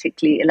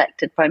democratically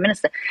elected prime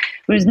minister.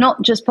 He was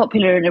not just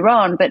popular in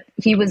Iran, but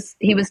he was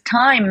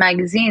Time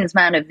magazine's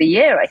Man of the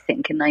Year, I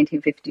think, in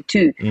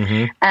 1952.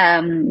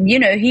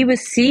 Mm-hmm. He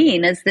was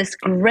seen as this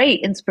great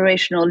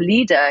inspirational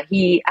leader.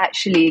 He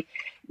actually,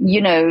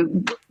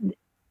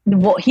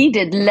 what he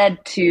did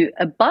led to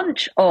a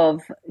bunch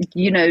of,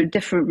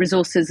 different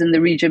resources in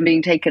the region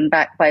being taken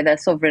back by their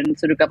sovereign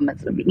sort of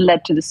governments,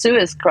 led to the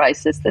Suez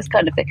crisis, this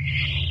kind of thing.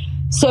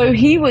 So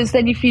he was,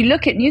 then if you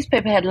look at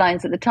newspaper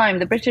headlines at the time,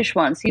 the British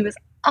ones, he was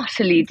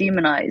utterly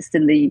demonized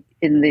in the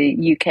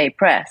UK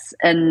press.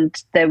 And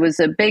there was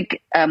a big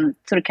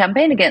sort of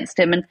campaign against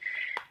him.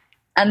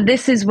 And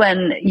this is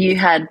when you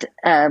had,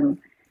 I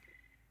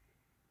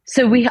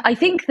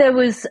think there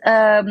was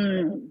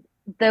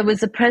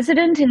a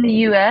president in the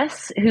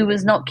US who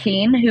was not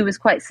keen, who was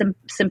quite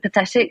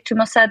sympathetic to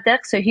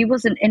Mossadegh, so he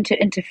wasn't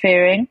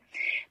interfering.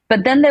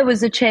 But then there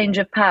was a change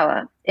of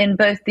power in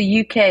both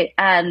the UK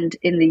and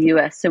in the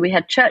US. So we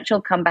had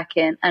Churchill come back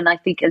in, and I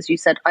think, as you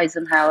said,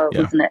 Eisenhower,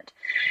 wasn't it?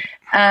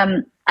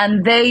 And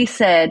they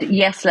said,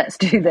 yes, let's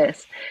do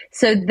this.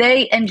 So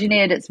they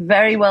engineered, it's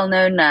very well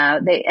known now,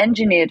 they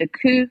engineered a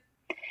coup,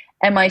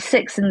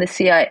 MI6 and the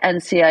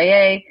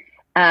CIA,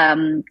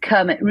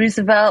 Kermit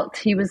Roosevelt,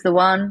 he was the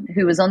one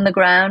who was on the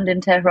ground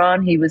in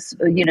Tehran. He was,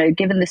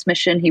 given this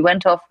mission. He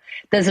went off.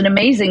 There's an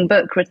amazing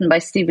book written by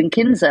Stephen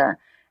Kinzer,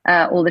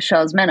 All the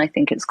Shah's Men, I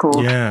think it's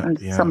called,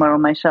 somewhere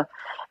on my shelf,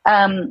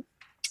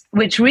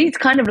 which reads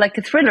kind of like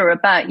a thriller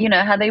about,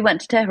 how they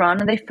went to Tehran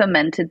and they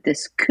fermented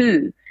this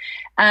coup.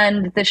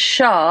 And the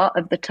Shah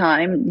of the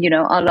time,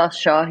 our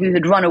last Shah, who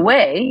had run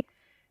away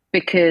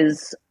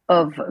because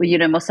of,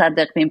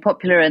 Mossadegh being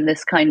popular and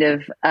this kind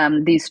of,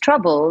 these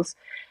troubles,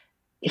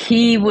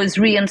 he was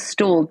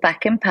reinstalled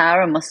back in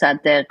power and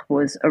Mossadegh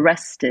was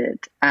arrested.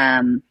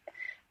 And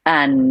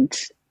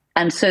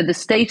so the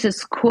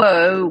status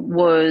quo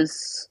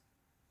was,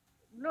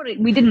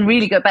 we didn't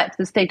really go back to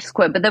the status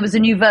quo, but there was a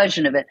new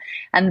version of it.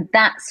 And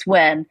that's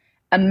when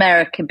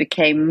America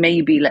became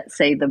maybe, let's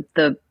say,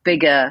 the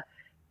bigger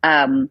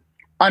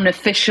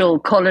unofficial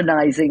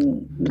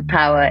colonizing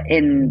power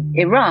in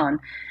Iran.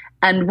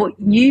 And what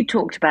you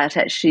talked about,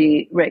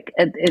 actually, Rick,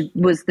 it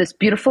was this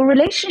beautiful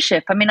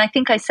relationship. I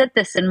think I said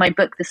this in my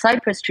book, The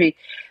Cypress Tree.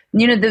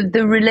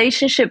 The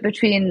relationship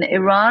between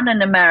Iran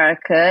and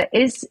America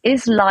is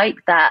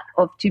like that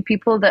of two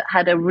people that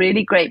had a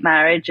really great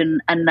marriage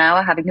and now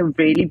are having a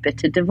really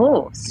bitter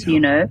divorce,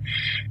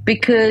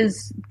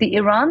 because the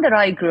Iran that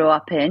I grew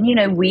up in,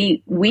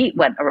 we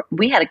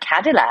had a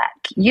Cadillac,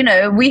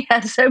 we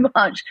had so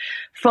much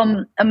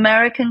from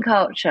American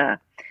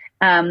culture.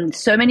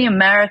 So many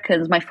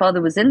Americans, my father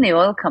was in the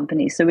oil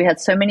company, so we had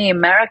so many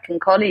American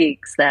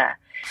colleagues there.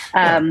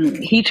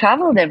 He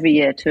traveled every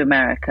year to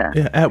America.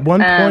 Yeah, at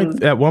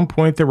one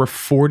point there were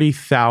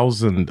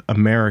 40,000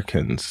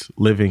 Americans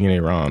living in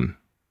Iran.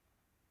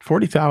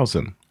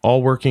 40,000,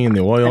 all working in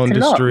the oil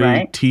industry,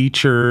 right?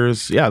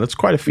 Teachers. Yeah, that's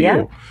quite a few.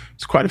 Yeah.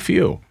 It's quite a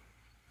few.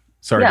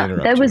 Sorry to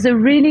interrupt. There was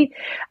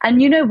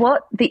and you know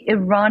what? The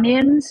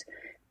Iranians,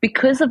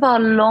 because of our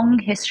long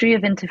history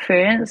of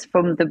interference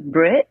from the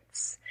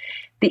Brits,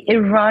 the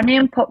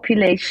Iranian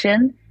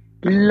population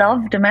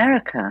loved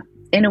America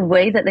in a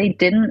way that they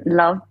didn't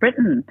love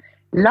Britain.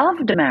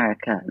 Loved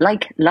America.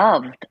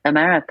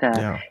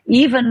 Yeah.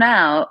 Even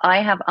now,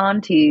 I have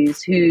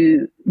aunties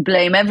who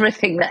blame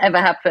everything that ever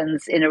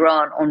happens in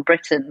Iran on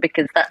Britain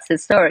because that's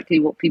historically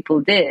what people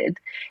did.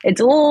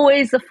 It's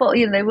always the fault.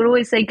 They would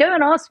always say, go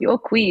and ask your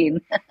queen.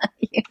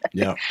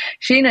 Yeah.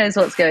 She knows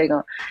what's going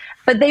on.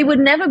 But they would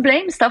never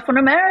blame stuff on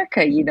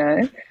America,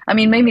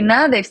 Maybe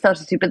now they've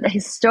started to, but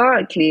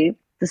historically,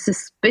 the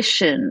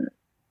suspicion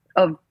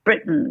of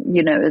Britain,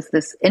 as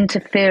this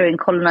interfering,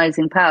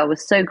 colonizing power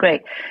was so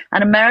great.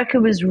 And America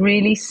was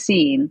really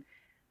seen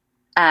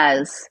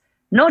as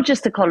not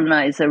just a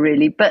colonizer,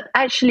 really, but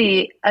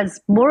actually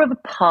as more of a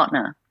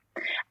partner.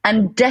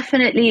 And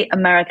definitely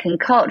American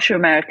culture,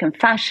 American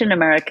fashion,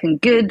 American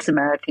goods,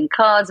 American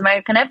cars,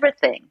 American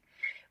everything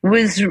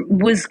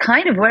was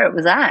kind of where it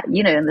was at,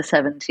 in the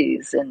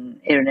 70s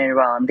in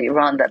Iran, the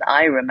Iran that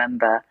I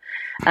remember.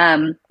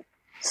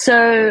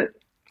 So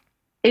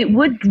it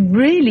would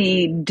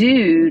really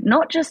do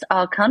not just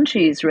our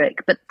countries,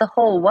 Rick, but the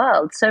whole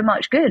world so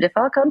much good if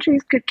our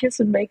countries could kiss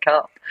and make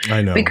up.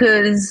 I know.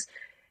 Because,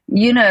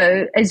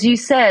 as you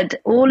said,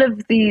 all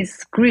of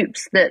these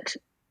groups that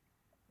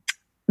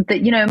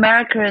that, you know,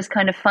 America has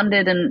kind of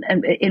funded and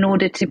in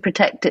order to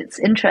protect its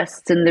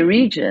interests in the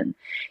region.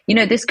 You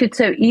know, this could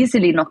so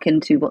easily knock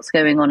into what's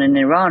going on in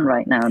Iran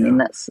right now. I mean,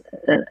 that's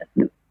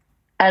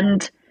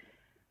and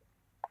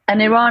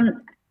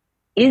Iran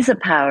is a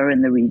power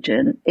in the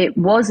region. It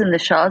was in the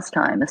Shah's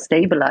time a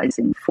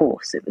stabilizing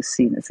force. It was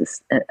seen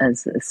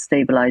as a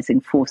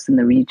stabilizing force in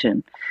the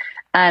region,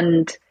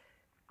 and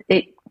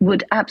it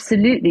would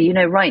absolutely, you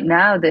know, right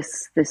now the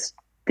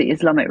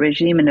Islamic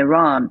regime in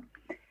Iran,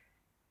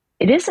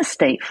 it is a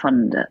state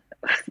funder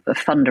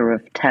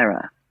of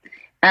terror.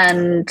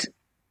 And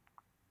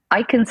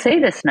I can say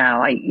this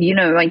now.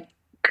 I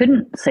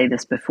couldn't say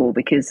this before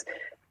because,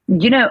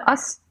 you know,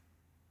 us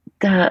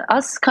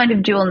kind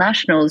of dual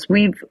nationals,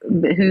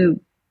 who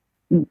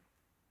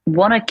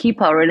want to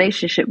keep our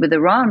relationship with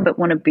Iran, but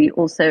want to be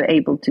also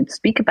able to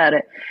speak about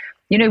it.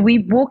 You know, we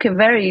walk a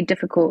very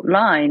difficult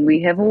line.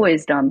 We have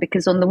always done,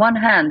 because on the one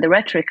hand, the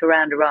rhetoric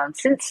around Iran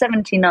since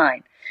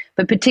 1979,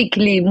 but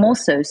particularly more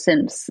so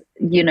since,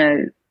 you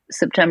know,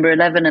 September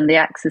 11 and the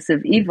Axis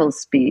of Evil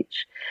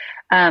speech,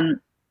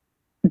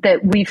 that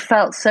we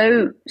felt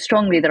so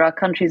strongly that our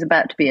country is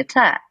about to be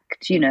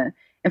attacked. You know,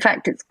 in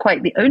fact, it's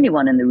quite the only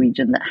one in the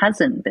region that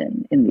hasn't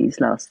been in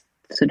these last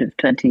sort of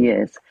 20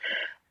 years.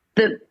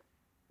 That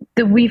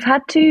we've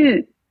had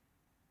to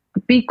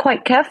be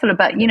quite careful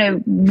about, you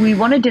know, we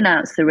want to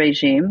denounce the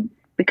regime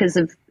because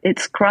of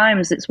its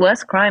crimes, its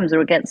worst crimes are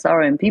against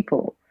our own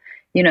people,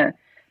 you know.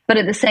 But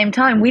at the same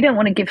time, we don't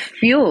want to give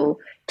fuel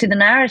to the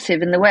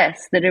narrative in the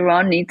West that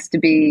Iran needs to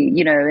be,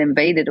 you know,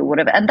 invaded or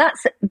whatever. And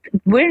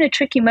we're in a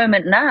tricky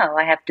moment now,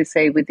 I have to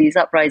say, with these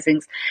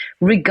uprisings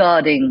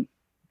regarding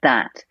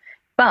that.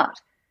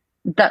 But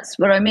that's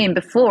what I mean.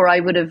 Before, I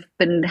would have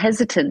been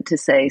hesitant to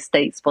say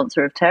state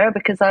sponsor of terror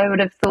because I would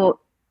have thought,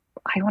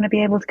 I want to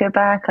be able to go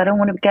back. I don't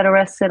want to get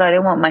arrested. I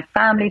don't want my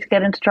family to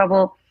get into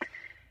trouble.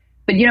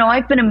 But, you know,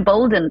 I've been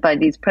emboldened by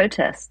these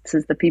protests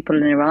as the people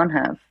in Iran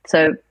have.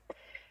 So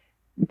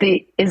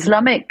the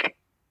Islamic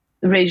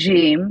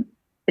regime,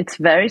 it's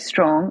very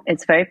strong,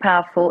 it's very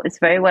powerful, it's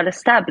very well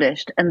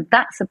established. And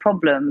that's a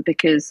problem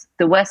because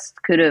the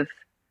West could have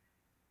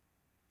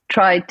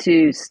tried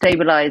to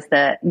stabilize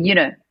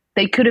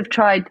they could have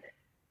tried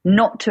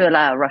not to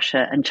allow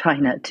Russia and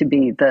China to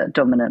be the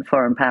dominant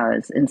foreign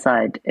powers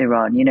inside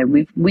Iran. You know,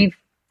 we've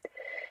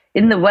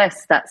in the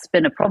West, that's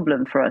been a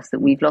problem for us, that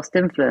we've lost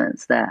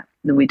influence there,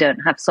 that we don't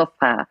have soft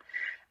power.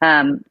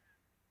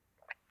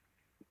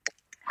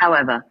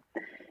 However,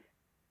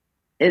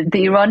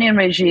 the Iranian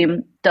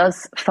regime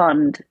does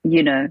fund,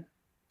 you know,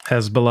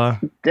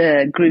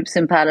 Hezbollah, groups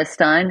in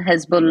Palestine,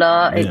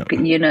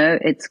 Hezbollah, you know,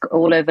 it's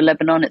all over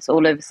Lebanon, it's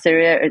all over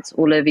Syria, it's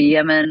all over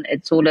Yemen,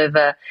 it's all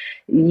over,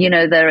 you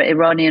know, there are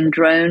Iranian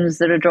drones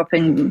that are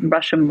dropping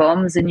Russian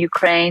bombs in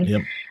Ukraine.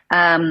 Yep.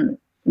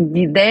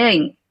 They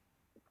ain't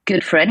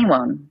good for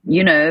anyone.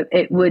 You know,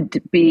 it would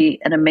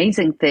be an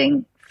amazing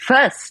thing,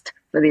 first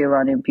for the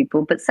Iranian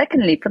people, but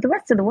secondly for the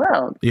rest of the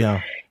world. Yeah.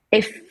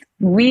 If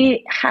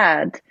we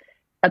had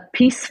a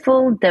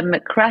peaceful,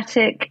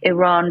 democratic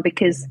Iran,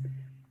 because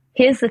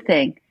here's the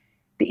thing,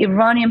 the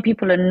Iranian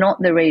people are not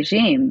the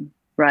regime,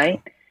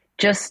 right?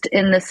 Just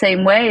in the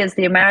same way as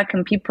the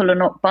American people are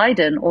not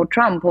Biden or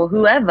Trump or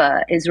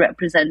whoever is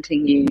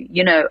representing you.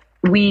 You know,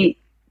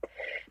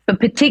 but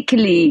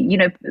particularly, you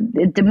know,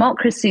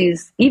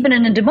 democracies, even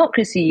in a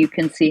democracy, you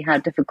can see how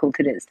difficult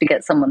it is to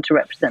get someone to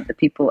represent the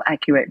people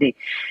accurately.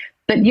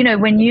 But, you know,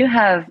 when you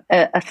have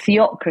a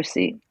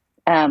theocracy,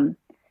 an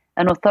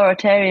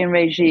authoritarian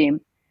regime,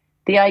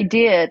 the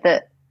idea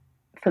that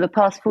for the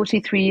past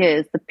 43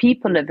 years, the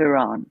people of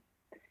Iran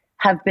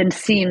have been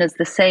seen as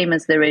the same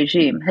as the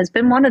regime has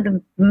been one of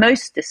the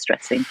most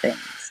distressing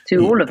things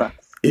to all of us,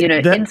 you know,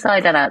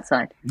 inside and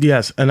outside.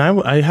 Yes. And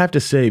I have to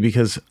say,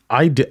 because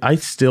I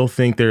still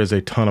think there is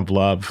a ton of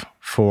love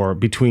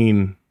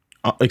between,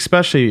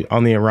 especially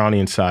on the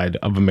Iranian side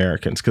of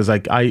Americans. Because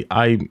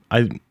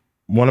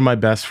one of my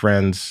best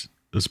friends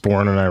was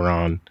born in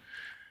Iran.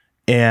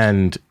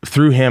 And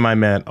through him, I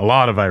met a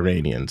lot of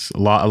Iranians. A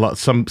lot.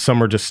 Some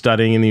were just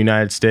studying in the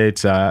United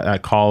States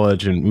at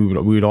college, and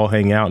we would all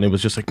hang out. And it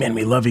was just like, man,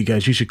 we love you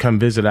guys. You should come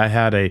visit. I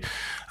had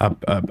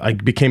I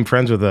became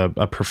friends with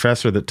a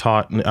professor that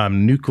taught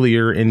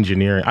nuclear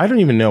engineering. I don't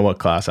even know what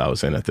class I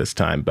was in at this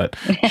time, but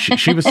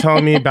she was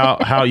telling me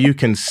about how you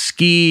can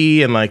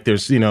ski and like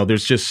there's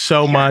just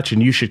so much,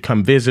 and you should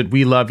come visit.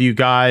 We love you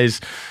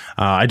guys.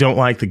 I don't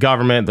like the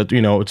government. That,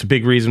 you know, it's a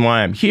big reason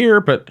why I'm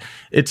here. But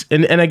it's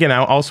and again, I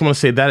also want to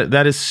say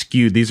that is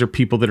skewed. These are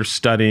people that are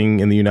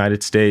studying in the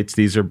United States.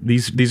 These are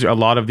a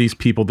lot of these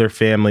people. Their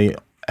family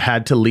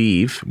had to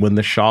leave when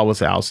the Shah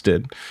was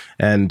ousted,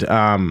 and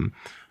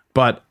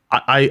but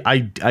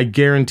I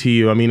guarantee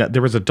you. I mean,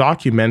 there was a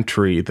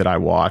documentary that I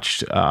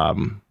watched a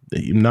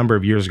number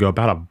of years ago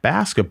about a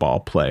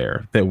basketball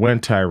player that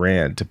went to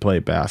Iran to play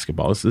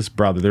basketball. It's this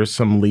brother. There's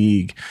some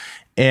league,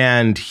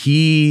 and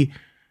he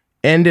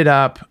ended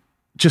up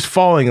just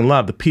falling in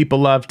love. The people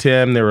loved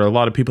him. There were a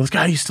lot of people like,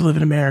 I used to live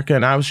in America.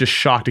 And I was just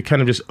shocked. It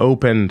kind of just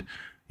opened,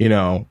 You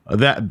know,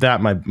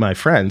 that my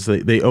friends,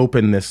 they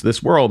opened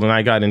this world, and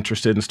I got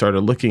interested and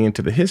started looking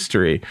into the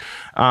history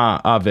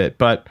of it.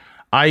 But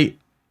I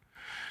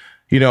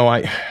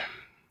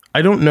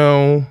don't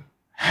know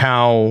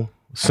how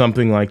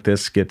something like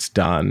this gets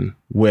done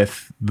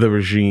with the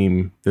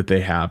regime that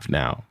they have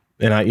now.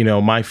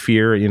 And my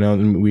fear,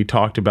 we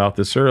talked about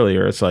this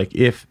earlier. It's like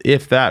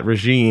if that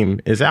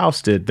regime is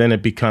ousted, then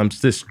it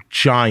becomes this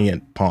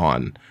giant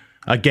pawn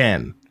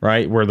again,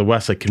 right? Where the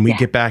West, like, can we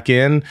get back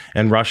in?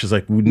 And Russia's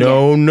like,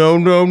 no.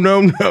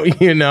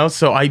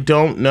 So I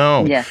don't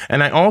know. Yeah.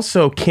 And I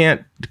also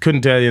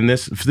couldn't tell you, and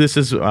this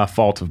is a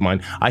fault of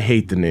mine. I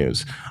hate the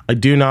news. I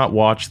do not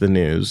watch the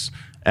news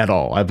at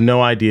all. I have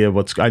no idea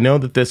I know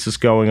that this is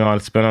going on.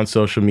 It's been on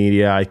social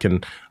media.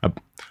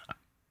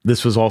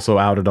 This was also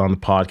outed on the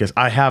podcast.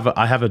 I have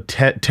a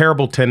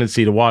terrible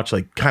tendency to watch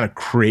like kind of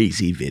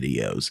crazy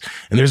videos.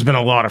 And there's been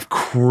a lot of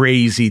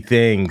crazy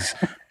things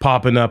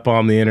popping up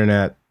on the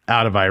internet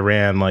out of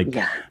Iran. Like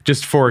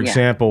just for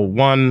example,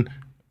 one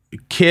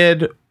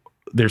kid,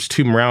 there's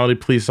 2 morality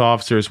police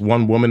officers,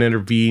 1 woman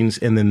intervenes,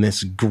 and then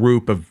this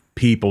group of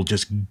people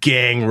just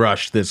gang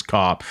rushed this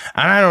cop.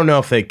 And I don't know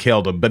if they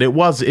killed him, but it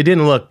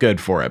didn't look good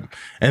for him.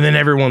 And then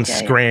everyone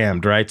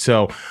scrammed, right?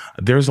 So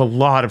there's a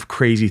lot of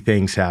crazy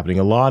things happening,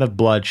 a lot of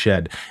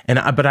bloodshed.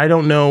 But I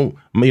don't know,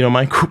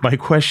 my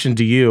question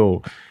to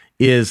you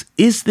is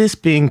this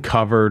being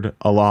covered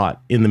a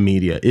lot in the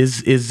media?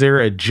 Is there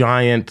a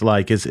giant,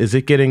 like, is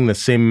it getting the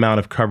same amount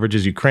of coverage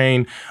as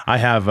Ukraine? I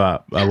have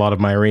a lot of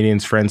my Iranian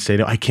friends say,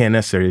 no, I can't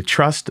necessarily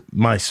trust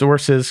my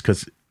sources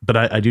but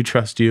I do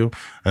trust you.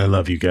 I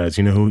love you guys.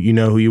 You know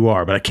who you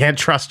are, but I can't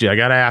trust you. I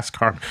got to ask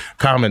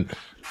comment.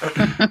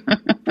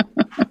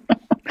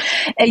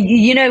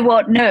 You know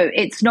what? No,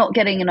 it's not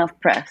getting enough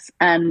press,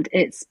 and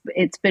it's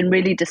been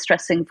really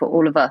distressing for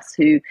all of us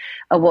who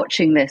are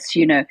watching this.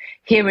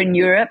 Here in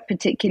Europe,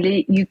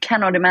 particularly, you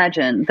cannot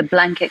imagine the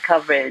blanket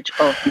coverage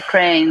of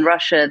Ukraine,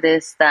 Russia,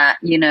 this, that,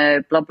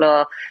 blah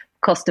blah,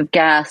 cost of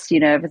gas.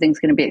 Everything's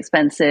going to be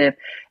expensive.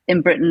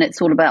 In Britain,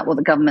 it's all about what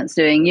the government's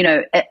doing.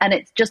 And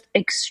it's just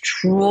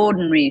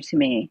extraordinary to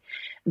me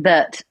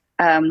that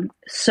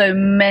so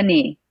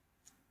many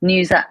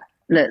news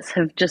outlets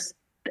have just.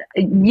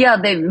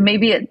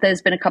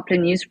 There's been a couple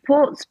of news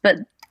reports, but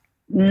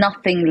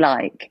nothing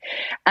like.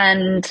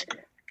 And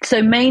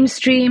so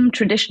mainstream,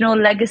 traditional,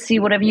 legacy,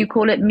 whatever you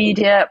call it,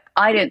 media,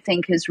 I don't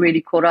think has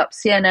really caught up.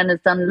 CNN has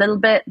done a little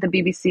bit. The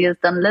BBC has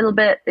done a little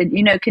bit.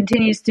 It,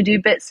 continues to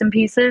do bits and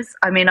pieces.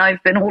 I mean,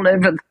 I've been all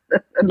over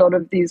a lot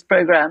of these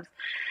programs.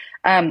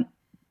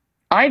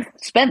 I've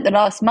spent the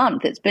last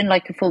month, it's been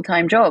like a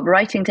full-time job,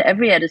 writing to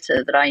every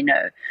editor that I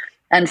know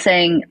and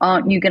saying,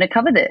 aren't you going to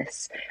cover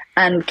this?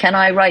 And can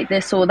I write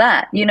this or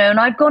that? And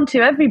I've gone to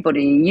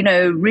everybody,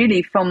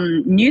 really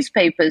from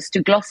newspapers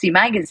to glossy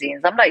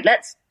magazines. I'm like,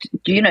 let's,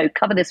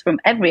 cover this from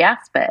every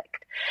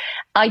aspect.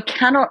 I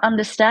cannot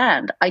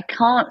understand. I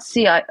can't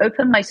see. I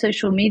open my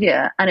social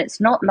media and it's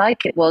not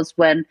like it was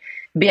when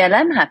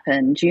BLM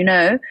happened,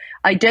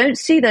 I don't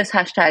see those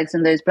hashtags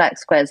and those black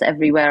squares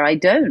everywhere. I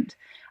don't.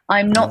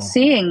 I'm not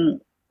seeing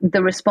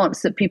the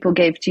response that people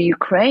gave to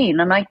Ukraine.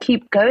 And I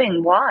keep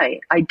going, why?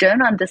 I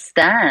don't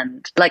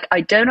understand. I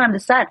don't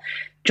understand.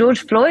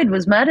 George Floyd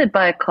was murdered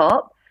by a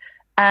cop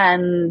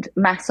and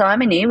Mahsa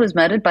Amini was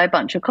murdered by a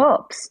bunch of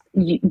cops.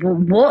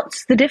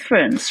 What's the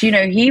difference?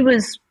 He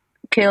was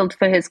killed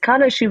for his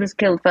color. She was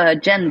killed for her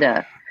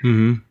gender.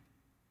 Mm-hmm.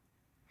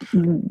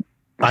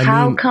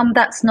 How come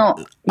that's not?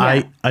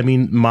 Yeah. I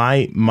mean,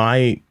 my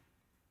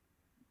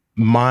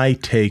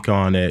take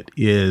on it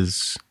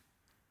is,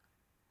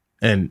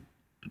 and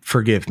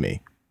forgive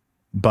me,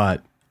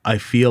 but I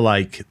feel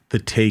like the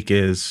take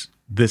is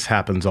this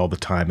happens all the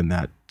time in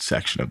that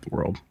section of the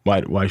world.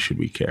 Why should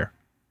we care?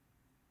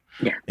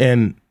 Yeah.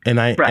 And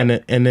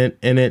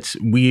it's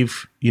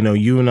we've,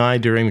 you and I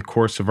during the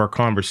course of our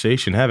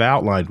conversation have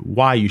outlined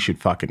why you should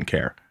fucking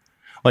care.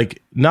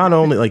 Like, not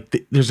only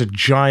there's a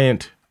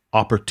giant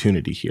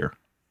opportunity here.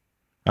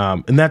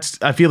 And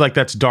I feel like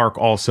that's dark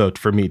also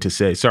for me to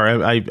say.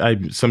 Sorry,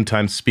 I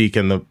sometimes speak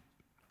in the,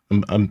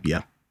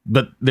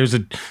 but there's a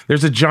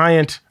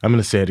giant, I'm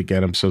going to say it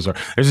again. I'm so sorry.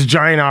 There's a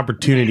giant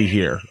opportunity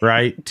here,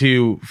 right?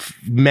 To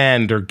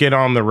mend or get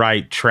on the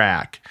right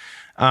track.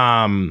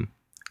 And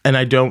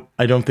I don't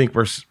think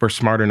we're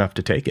smart enough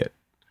to take it.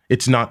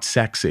 It's not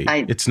sexy.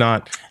 It's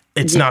not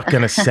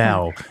going to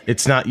sell.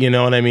 It's not, you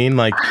know what I mean?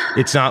 Like,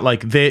 it's not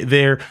like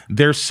they're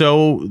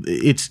so,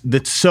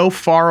 it's so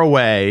far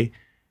away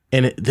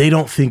and they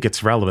don't think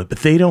it's relevant, but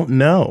they don't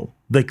know.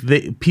 Like,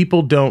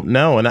 people don't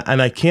know.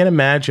 And I can't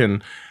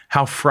imagine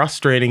how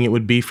frustrating it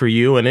would be for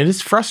you. And it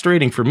is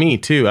frustrating for me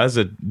too, as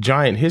a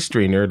giant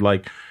history nerd.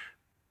 Like,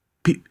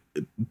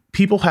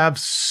 people have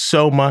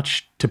so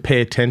much to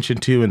pay attention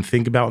to and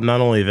think about. Not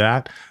only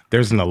that,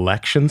 there's an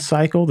election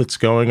cycle that's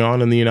going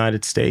on in the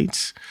United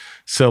States.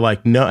 So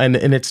and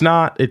it's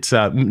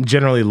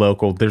generally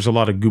local. There's a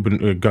lot of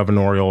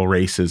gubernatorial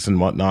races and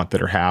whatnot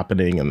that are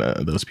happening, and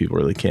those people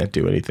really can't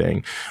do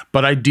anything.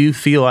 But I do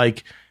feel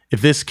like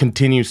if this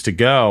continues to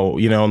go,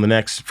 in the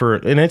next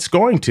and it's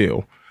going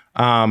to,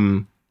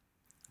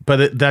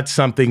 But that's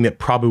something that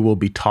probably will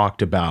be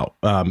talked about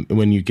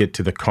when you get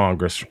to the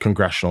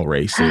congressional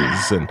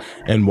races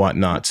and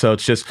whatnot. So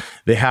it's just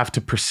they have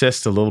to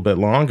persist a little bit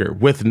longer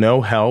with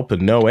no help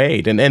and no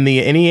aid. And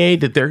any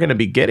aid that they're going to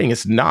be getting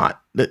is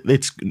not.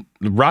 It's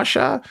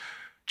Russia,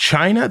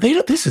 China.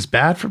 This is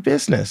bad for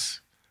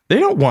business. They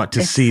don't want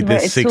to see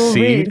this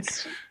succeed.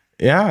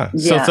 Yeah.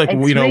 So it's like, it's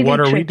really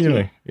what are tricky. We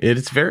doing?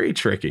 It's very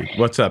tricky.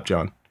 What's up,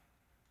 John?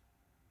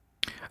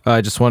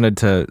 I just wanted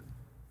to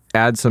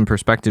add some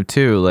perspective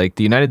too. Like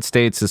the United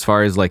States, as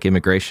far as like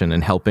immigration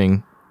and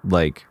helping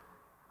like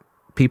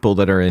people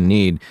that are in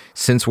need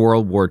since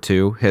World War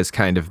II has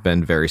kind of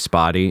been very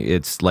spotty.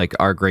 It's like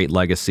our great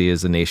legacy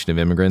is a nation of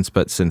immigrants,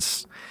 but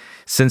since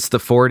the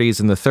 40s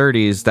and the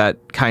 30s,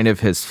 that kind of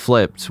has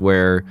flipped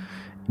where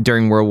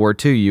during World War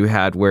II, you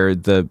had where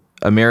the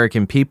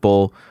American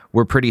people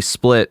were pretty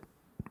split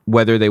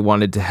whether they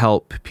wanted to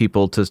help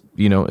people to,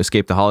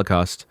 escape the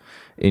Holocaust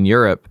in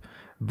Europe.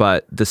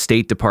 But the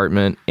State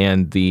Department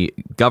and the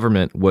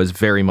government was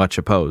very much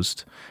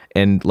opposed.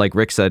 And like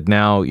Rick said,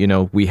 now,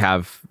 we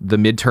have the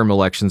midterm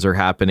elections are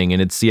happening,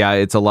 and it's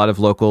a lot of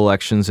local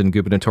elections and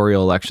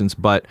gubernatorial elections,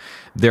 but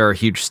there are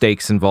huge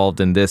stakes involved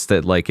in this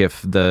that like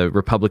if the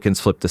Republicans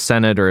flip the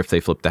Senate or if they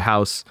flip the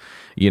House,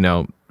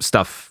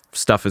 stuff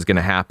is going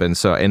to happen.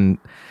 So, and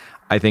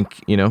I think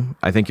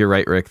you're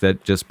right, Rick,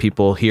 that just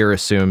people here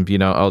assume,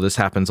 this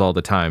happens all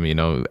the time.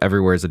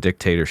 Everywhere is a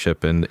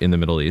dictatorship in the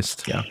Middle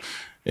East. Yeah.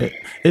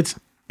 It's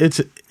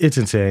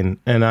insane,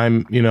 and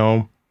I'm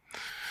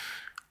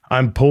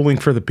polling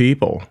for the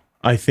people.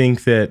 I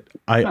think that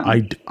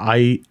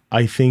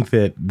I think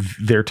that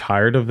they're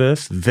tired of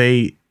this.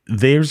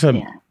 There's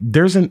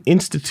an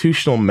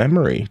institutional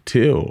memory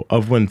too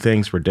of when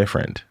things were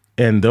different,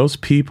 and those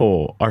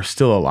people are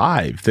still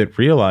alive that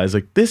realize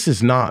like this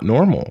is not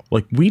normal.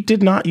 Like we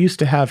did not used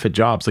to have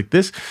hijabs. Like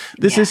this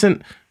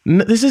isn't.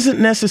 This isn't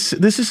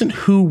necessary. This isn't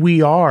who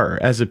we are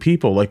as a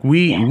people. Like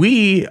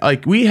we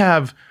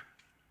have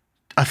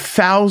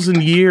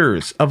 1,000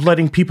 years of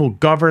letting people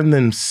govern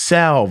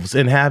themselves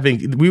and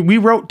having. We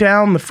wrote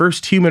down the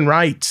first human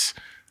rights.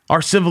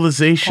 Our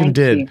civilization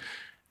did.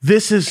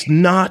 This is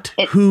not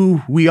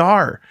who we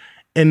are,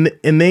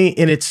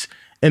 it's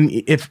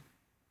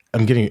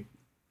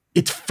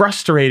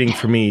frustrating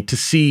for me to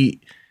see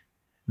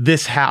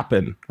this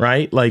happen.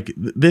 Right, like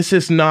this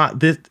is not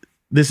this.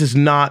 This is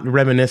not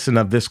reminiscent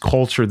of this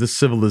culture, this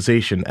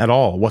civilization at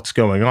all, what's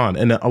going on.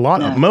 And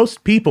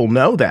most people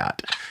know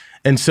that.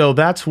 And so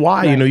that's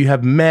why, you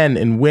have men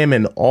and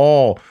women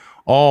all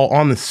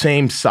on the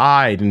same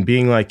side and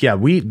being like, yeah,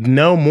 we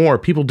know more.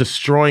 People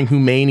destroying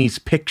Khomeini's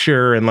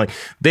picture and like,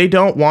 they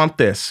don't want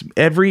this.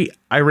 Every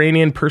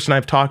Iranian person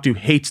I've talked to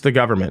hates the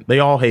government. They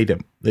all hate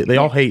him. They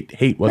all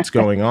hate what's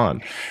going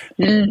on.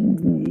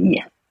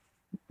 Yeah.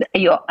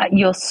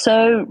 You're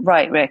so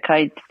right, Rick.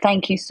 I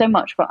thank you so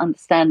much for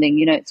understanding.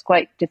 It's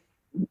quite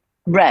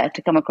rare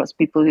to come across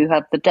people who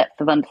have the depth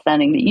of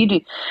understanding that you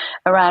do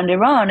around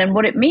Iran and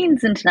what it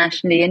means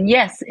internationally. And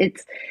yes,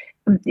 it's,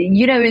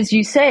 as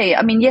you say,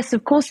 I mean, yes,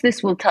 of course,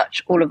 this will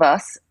touch all of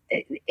us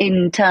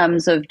in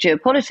terms of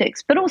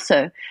geopolitics, but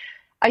also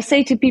I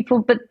say to people,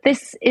 but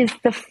this is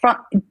the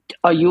front.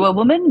 Are you a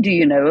woman? Do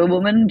you know a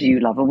woman? Do you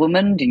love a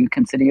woman? Do you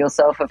consider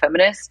yourself a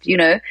feminist?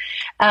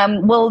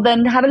 Well,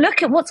 then have a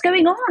look at what's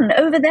going on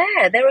over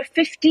there. There are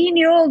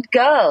 15-year-old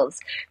girls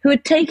who are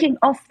taking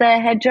off their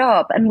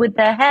hijab and with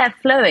their hair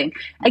flowing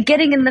are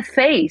getting in the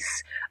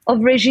face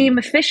of regime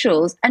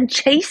officials and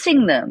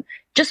chasing them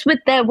just with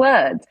their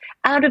words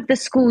out of the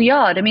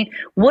schoolyard. I mean,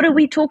 what are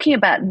we talking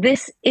about?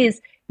 This is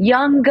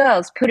young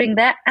girls putting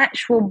their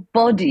actual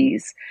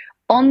bodies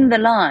on the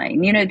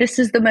line. This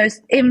is the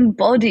most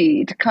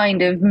embodied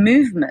kind of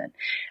movement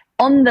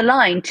on the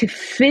line to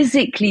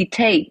physically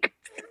take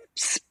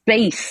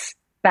space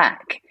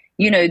back.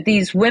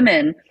 These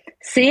women,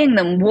 seeing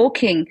them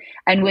walking,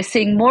 and we're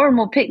seeing more and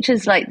more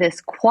pictures like this,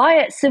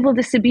 quiet civil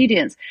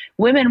disobedience,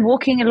 women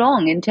walking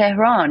along in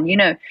Tehran,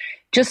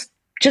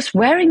 just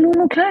wearing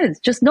normal clothes,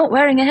 just not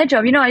wearing a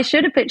hijab. I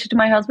showed a picture to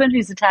my husband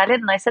who's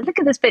Italian and I said, look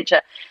at this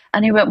picture.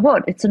 And he went,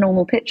 what? It's a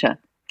normal picture.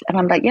 And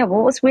I'm like, yeah,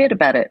 well, what's weird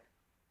about it?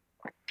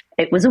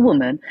 It was a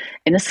woman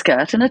in a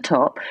skirt and a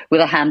top with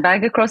a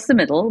handbag across the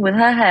middle with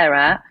her hair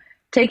out,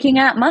 taking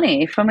out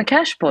money from a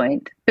cash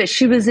point. But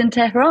she was in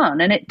Tehran,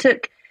 and it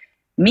took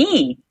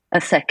me a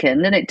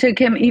second and it took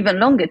him even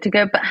longer to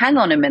go, but hang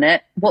on a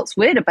minute. What's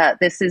weird about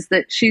this is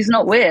that she's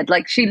not weird.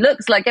 Like, she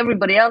looks like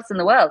everybody else in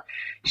the world.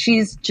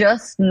 She's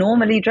just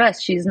normally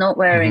dressed. She's not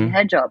wearing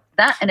hijab.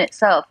 That in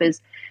itself is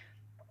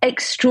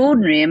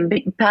extraordinary. And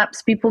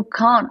perhaps people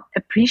can't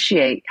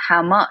appreciate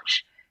how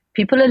much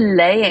people are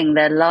laying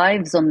their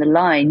lives on the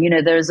line.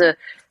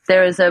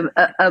 There is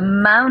a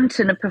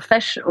mountain,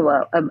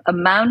 a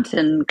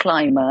mountain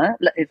climber,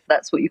 if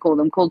that's what you call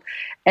them, called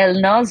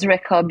Elnaz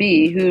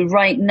Rekabi, who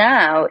right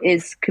now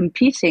is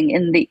competing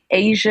in the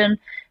Asian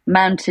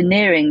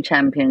Mountaineering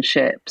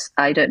Championships.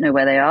 I don't know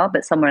where they are,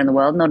 but somewhere in the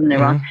world, not in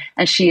Iran.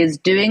 And she is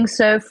doing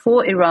so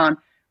for Iran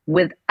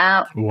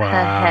without Wow.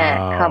 her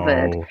hair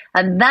covered.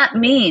 And that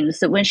means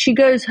that when she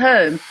goes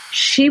home,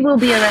 she will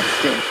be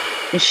arrested,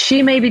 and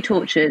she may be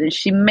tortured, and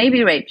she may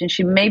be raped, and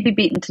she may be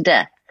beaten to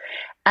death.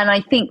 And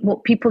I think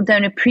what people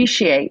don't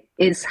appreciate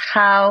is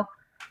how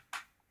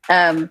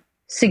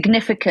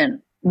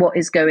significant what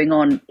is going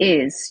on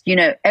is. You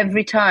know,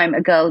 every time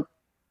a girl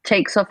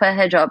takes off her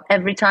hijab,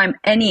 every time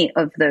any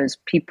of those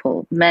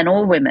people, men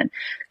or women,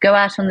 go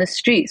out on the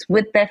streets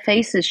with their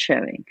faces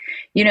showing,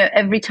 you know,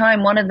 every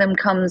time one of them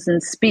comes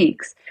and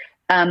speaks,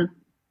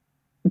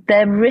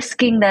 they're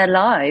risking their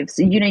lives.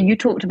 You know, you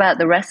talked about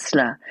the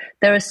wrestler.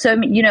 There are so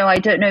many, you know, I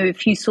don't know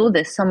if you saw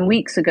this some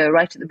weeks ago,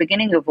 right at the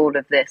beginning of all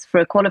of this,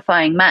 for a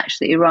qualifying match,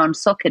 the Iran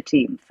soccer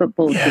team,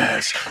 football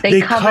team.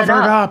 They covered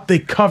up. They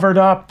covered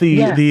up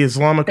the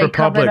Islamic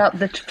Republic. They covered up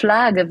the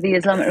flag of the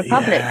Islamic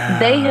Republic. Yeah.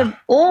 They have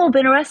all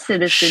been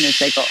arrested as soon as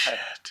they got home.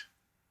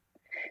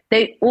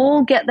 They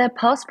all get their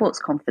passports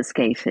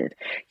confiscated.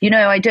 You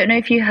know, I don't know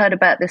if you heard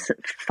about this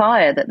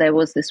fire that there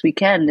was this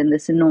weekend in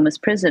this enormous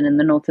prison in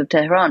the north of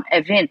Tehran,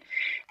 Evin.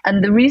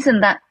 And the reason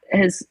that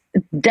has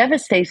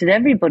devastated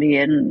everybody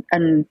and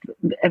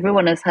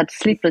everyone has had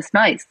sleepless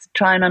nights to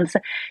try and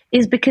understand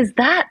is because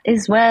that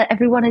is where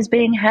everyone is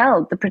being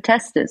held. The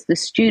protesters, the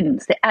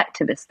students, the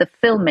activists, the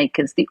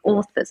filmmakers, the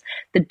authors,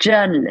 the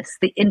journalists,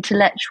 the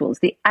intellectuals,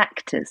 the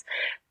actors,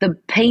 the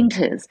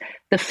painters,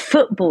 the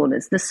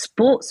footballers, the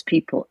sports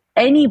people,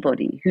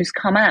 anybody who's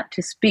come out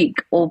to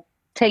speak or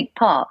take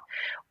part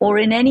or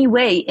in any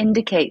way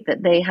indicate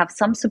that they have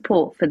some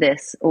support for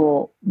this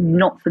or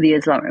not for the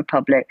Islamic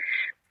Republic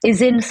is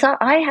inside.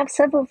 I have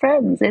several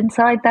friends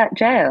inside that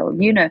jail.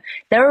 You know,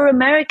 there are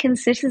American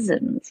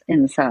citizens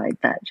inside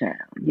that jail,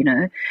 you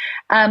know.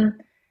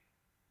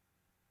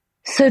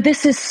 So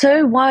this is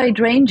so wide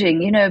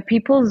ranging, you know,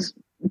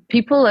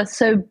 people are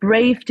so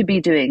brave to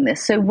be doing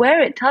this. So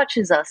where it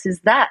touches us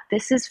is that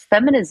this is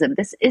feminism.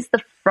 This is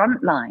the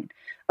front line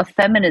of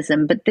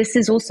feminism, but this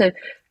is also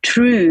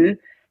true,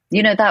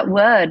 you know, that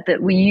word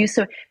that we use,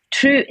 so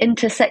true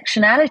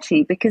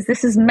intersectionality, because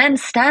this is men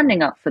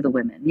standing up for the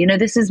women. You know,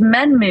 this is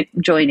men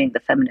joining the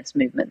feminist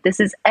movement. This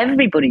is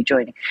everybody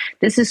joining.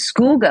 This is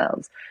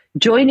schoolgirls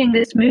joining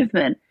this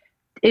movement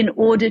in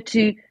order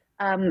to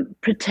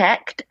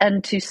protect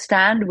and to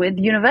stand with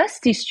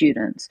university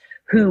students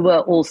who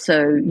were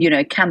also, you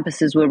know,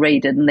 campuses were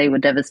raided and they were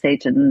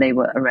devastated and they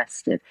were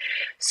arrested.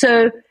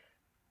 So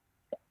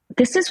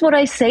this is what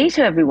I say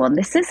to everyone.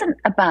 This isn't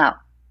about,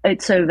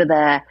 it's over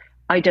there,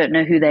 I don't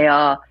know who they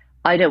are,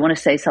 I don't want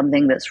to say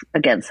something that's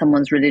against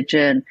someone's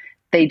religion,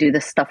 they do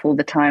this stuff all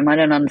the time, I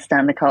don't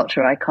understand the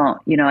culture, I can't,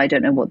 you know, I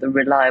don't know what the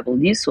reliable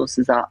news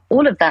sources are.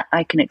 All of that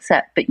I can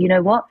accept. But you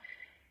know what?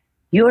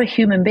 You're a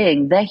human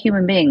being, they're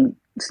human beings.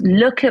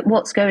 Look at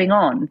what's going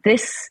on.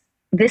 This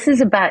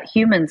is about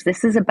humans.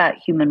 This is about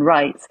human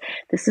rights.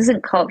 This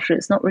isn't culture.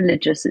 It's not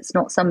religious. It's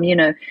not some, you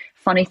know,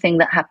 funny thing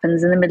that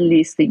happens in the Middle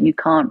East that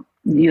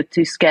you're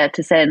too scared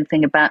to say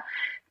anything about.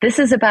 This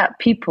is about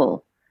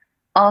people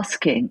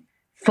asking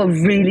for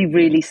really,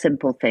 really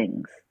simple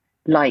things,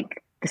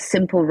 like the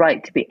simple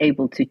right to be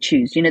able to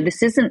choose. You know,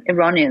 this isn't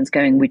Iranians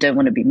going, we don't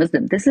want to be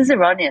Muslim. This is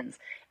Iranians,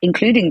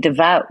 including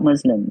devout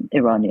Muslim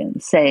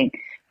Iranians, saying,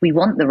 we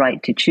want the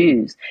right to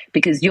choose,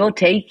 because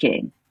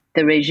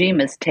the regime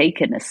has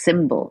taken a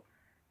symbol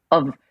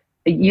of,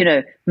 you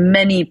know,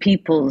 many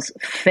people's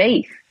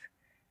faith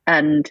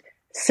and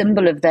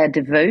symbol of their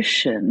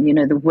devotion. You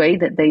know, the way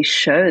that they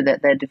show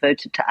that they're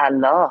devoted to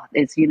Allah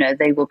is, you know,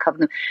 they will cover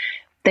them.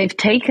 They've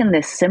taken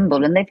this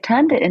symbol and they've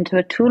turned it into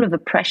a tool of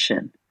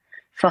oppression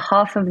for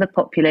half of the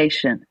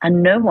population.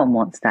 And no one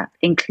wants that,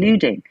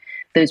 including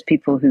those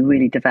people who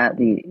really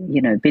devoutly,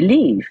 you know,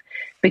 believe,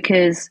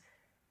 because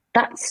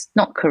that's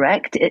not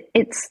correct.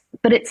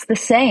 But it's the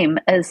same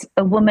as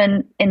a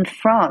woman in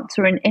France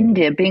or in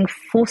India being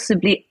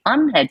forcibly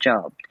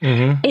unhijabbed.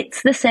 Mm-hmm.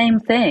 It's the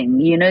same thing.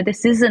 You know,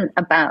 this isn't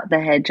about the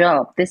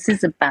hijab. This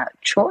is about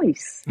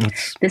choice.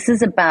 This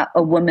is about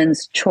a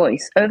woman's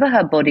choice over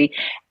her body.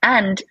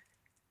 And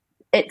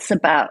it's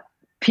about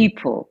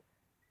people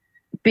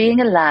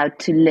being allowed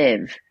to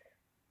live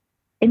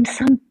in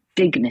some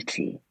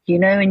dignity, you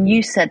know, and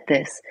you said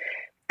this,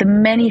 the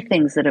many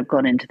things that have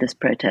gone into this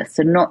protest,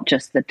 and not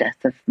just the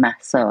death of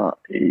Mahsa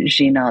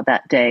Jina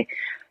that day.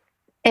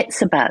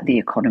 It's about the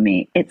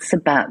economy. It's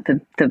about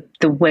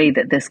the way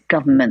that this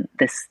government,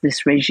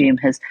 this regime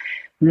has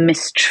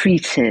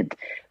mistreated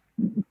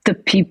the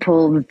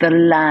people, the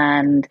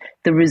land,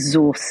 the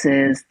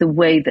resources, the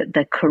way that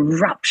the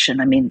corruption,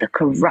 I mean, the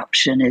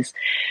corruption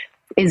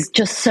is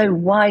just so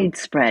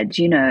widespread,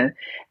 you know,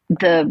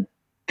 the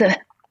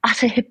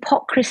utter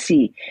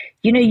hypocrisy.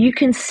 You know, you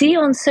can see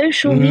on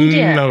social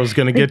media. I was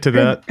going to get to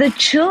that. The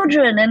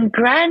children and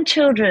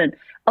grandchildren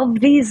of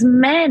these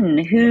men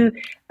who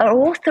are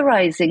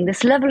authorizing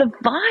this level of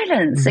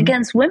violence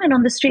against women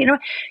on the street.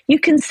 You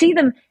can see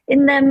them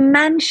in their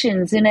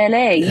mansions in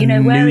LA, you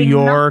know, wearing New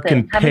York nothing,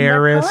 and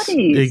Paris.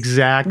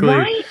 Exactly.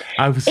 Right?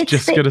 I was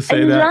just going to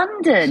say in that.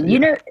 London, you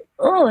know,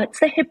 it's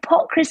the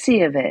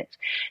hypocrisy of it.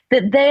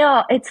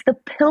 That it's the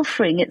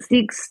pilfering, it's the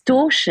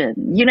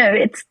extortion, you know,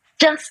 it's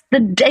just the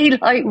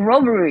daylight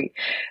robbery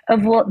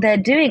of what they're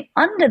doing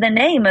under the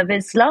name of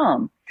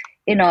Islam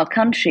in our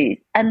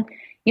country. And,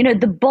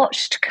 the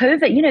botched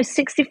COVID,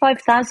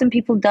 65,000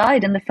 people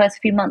died in the first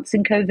few months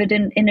in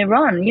COVID in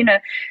Iran.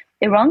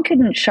 Iran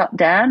couldn't shut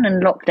down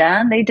and lock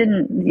down. They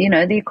didn't,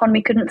 the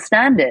economy couldn't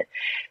stand it.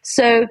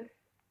 So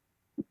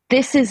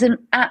this is an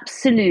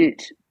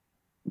absolute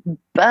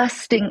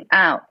bursting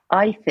out,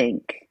 I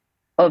think,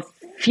 of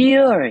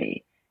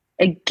fury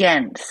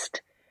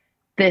against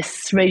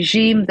this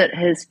regime that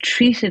has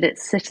treated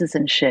its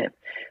citizenship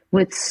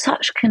with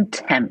such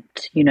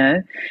contempt,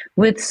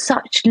 with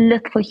such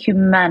little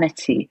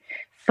humanity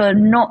for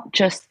not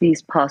just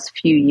these past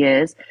few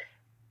years,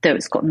 though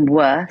it's gotten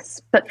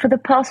worse, but for the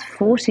past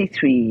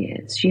 43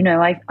 years.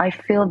 I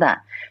feel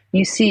that.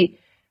 You see,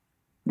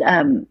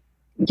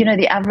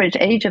 the average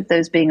age of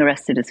those being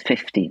arrested is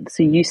 15.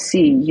 So you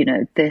see,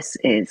 this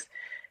is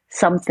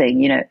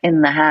something,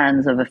 in the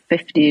hands of a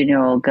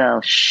 15-year-old girl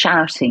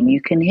shouting.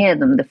 You can hear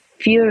them, the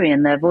fury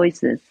in their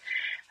voices.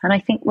 And I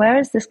think, where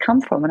has this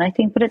come from? And I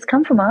think, but it's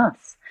come from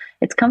us.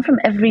 It's come from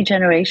every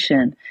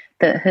generation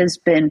that has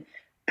been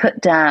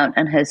put down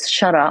and has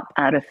shut up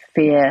out of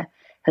fear,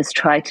 has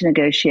tried to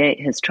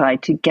negotiate, has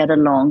tried to get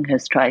along,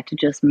 has tried to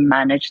just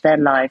manage their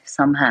life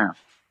somehow.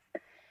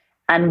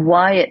 And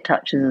why it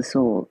touches us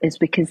all is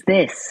because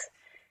this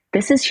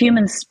is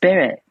human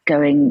spirit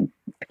going,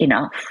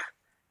 enough.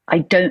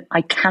 I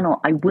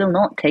will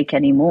not take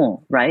any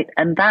more, right?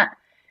 And that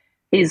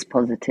is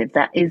positive,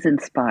 that is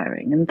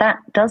inspiring, and that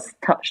does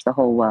touch the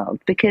whole world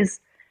because,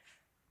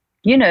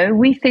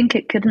 we think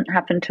it couldn't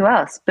happen to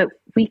us, but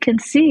we can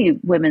see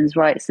women's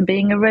rights are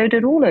being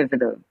eroded all over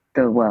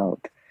the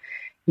world.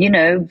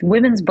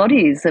 Women's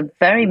bodies are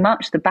very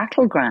much the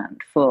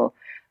battleground for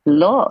a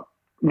lot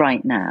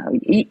right now,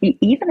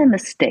 even in the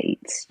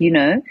States,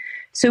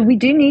 So we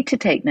do need to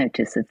take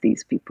notice of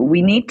these people.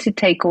 We need to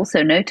take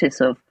also notice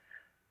of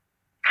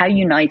how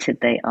united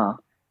they are,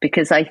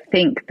 because I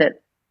think that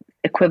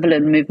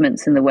equivalent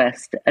movements in the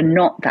West are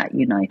not that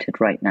united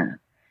right now,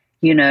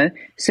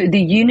 So the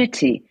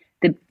unity,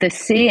 the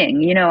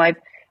seeing,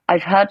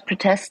 I've heard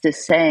protesters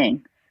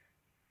saying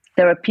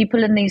there are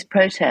people in these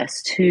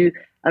protests who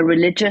are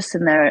religious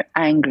and they're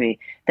angry.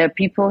 There are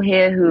people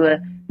here who are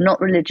not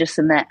religious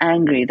and they're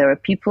angry. There are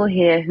people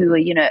here who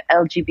are,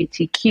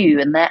 LGBTQ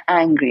and they're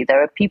angry.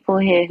 There are people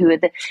here who are,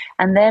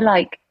 and they're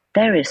like,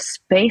 there is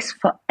space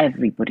for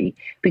everybody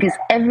because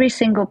every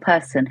single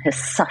person has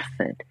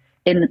suffered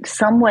in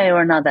some way or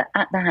another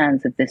at the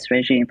hands of this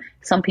regime.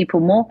 Some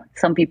people more,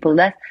 some people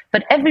less,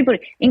 but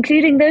everybody,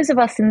 including those of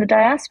us in the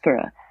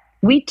diaspora,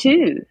 we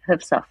too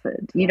have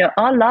suffered.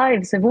 Our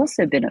lives have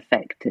also been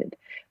affected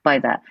by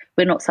that.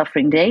 We're not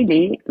suffering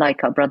daily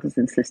like our brothers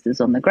and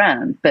sisters on the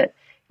ground, but,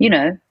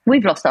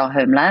 we've lost our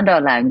homeland, our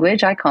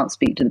language. I can't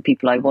speak to the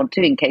people I want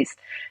to in case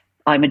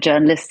I'm a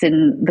journalist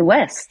in the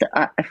West.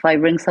 If I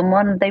ring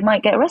someone, they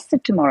might get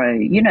arrested tomorrow.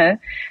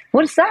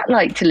 What is that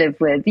like to live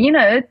with?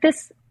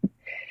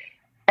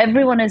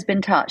 Everyone has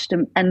been touched,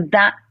 and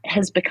that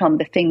has become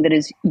the thing that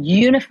is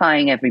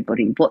unifying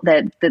everybody. What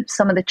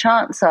some of the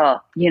chants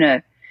are,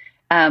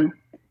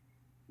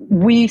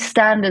 we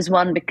stand as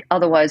one,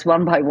 otherwise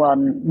one by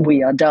one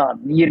we are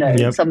done.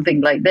 Yep.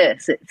 Something like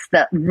this. It's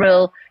that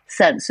real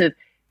sense of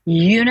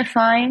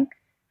unifying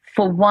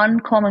for one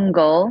common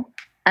goal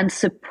and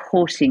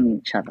supporting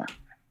each other.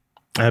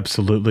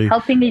 Absolutely.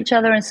 Helping each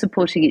other and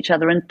supporting each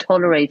other and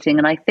tolerating.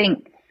 And I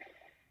think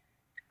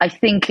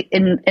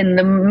in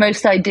the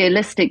most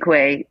idealistic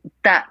way,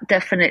 that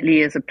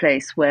definitely is a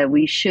place where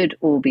we should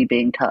all be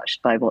being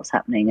touched by what's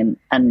happening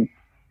and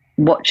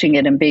watching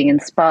it and being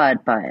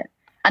inspired by it.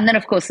 And then,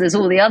 of course, there's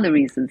all the other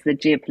reasons, the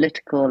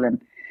geopolitical,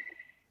 and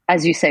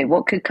as you say,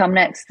 what could come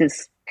next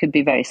could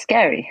be very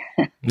scary.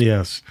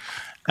 Yes,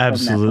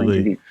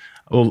 absolutely.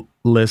 Well,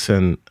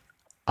 listen,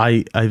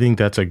 I think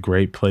that's a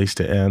great place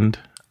to end.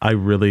 I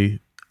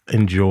really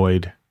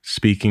enjoyed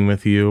speaking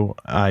with you.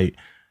 I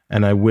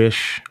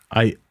wish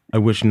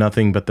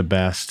nothing but the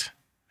best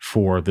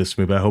for this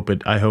move. I hope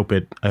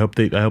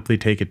they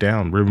take it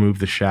down, remove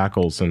the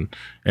shackles, and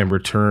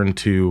return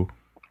to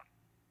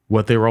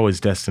what they were always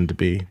destined to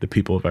be, the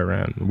people of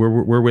Iran.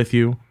 We're with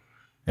you.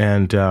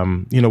 And,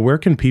 where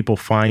can people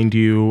find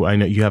you? I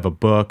know you have a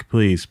book.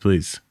 Please,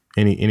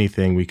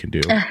 anything we can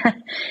do.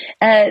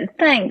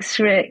 Thanks,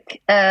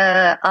 Rick.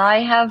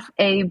 I have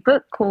a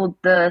book called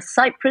The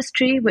Cypress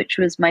Tree, which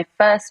was my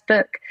first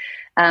book.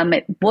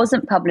 It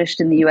wasn't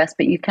published in the US,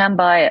 but you can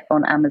buy it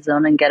on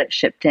Amazon and get it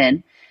shipped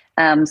in.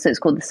 So it's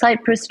called The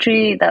Cypress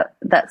Tree.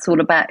 That's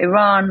all about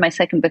Iran. My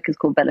second book is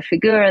called Bella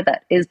Figura.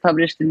 That is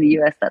published in the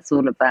US. That's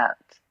all about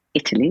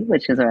Italy,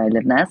 which is where I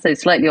live now. So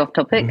slightly off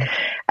topic.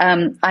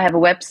 Mm-hmm. I have a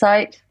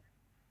website,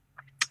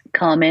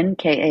 Kamin,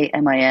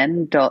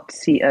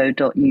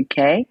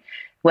 KAMIN.co.uk,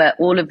 where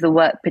all of the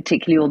work,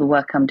 particularly all the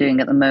work I'm doing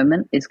at the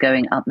moment, is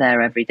going up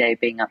there every day,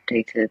 being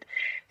updated.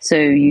 So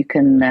you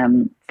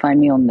can find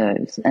me on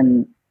those.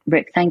 And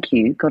Rick, thank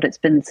you. God, it's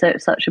been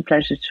such a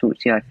pleasure to talk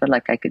to you. I feel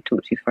like I could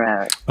talk to you for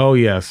hours. Oh,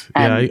 yes.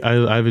 Yeah,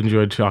 I've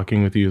enjoyed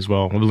talking with you as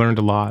well. I've learned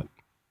a lot.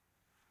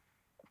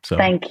 So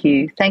thank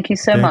you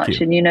so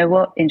much. And you know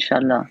what?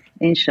 Inshallah.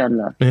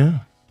 Yeah.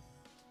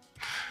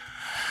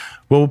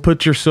 Well, we'll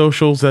put your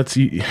socials.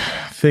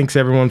 Thanks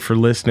everyone for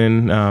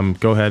listening.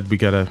 Go ahead. We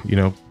gotta,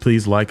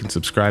 please like and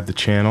subscribe the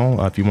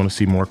channel if you want to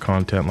see more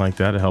content like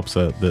that. It helps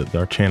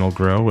our channel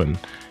grow.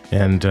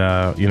 And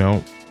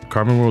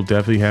Carmen, we'll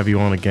definitely have you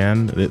on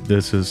again.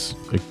 This is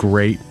a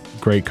great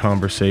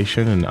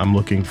conversation, and I'm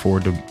looking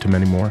forward to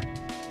many more.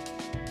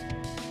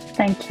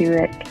 Thank you,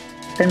 Rick.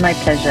 It's been my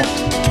pleasure.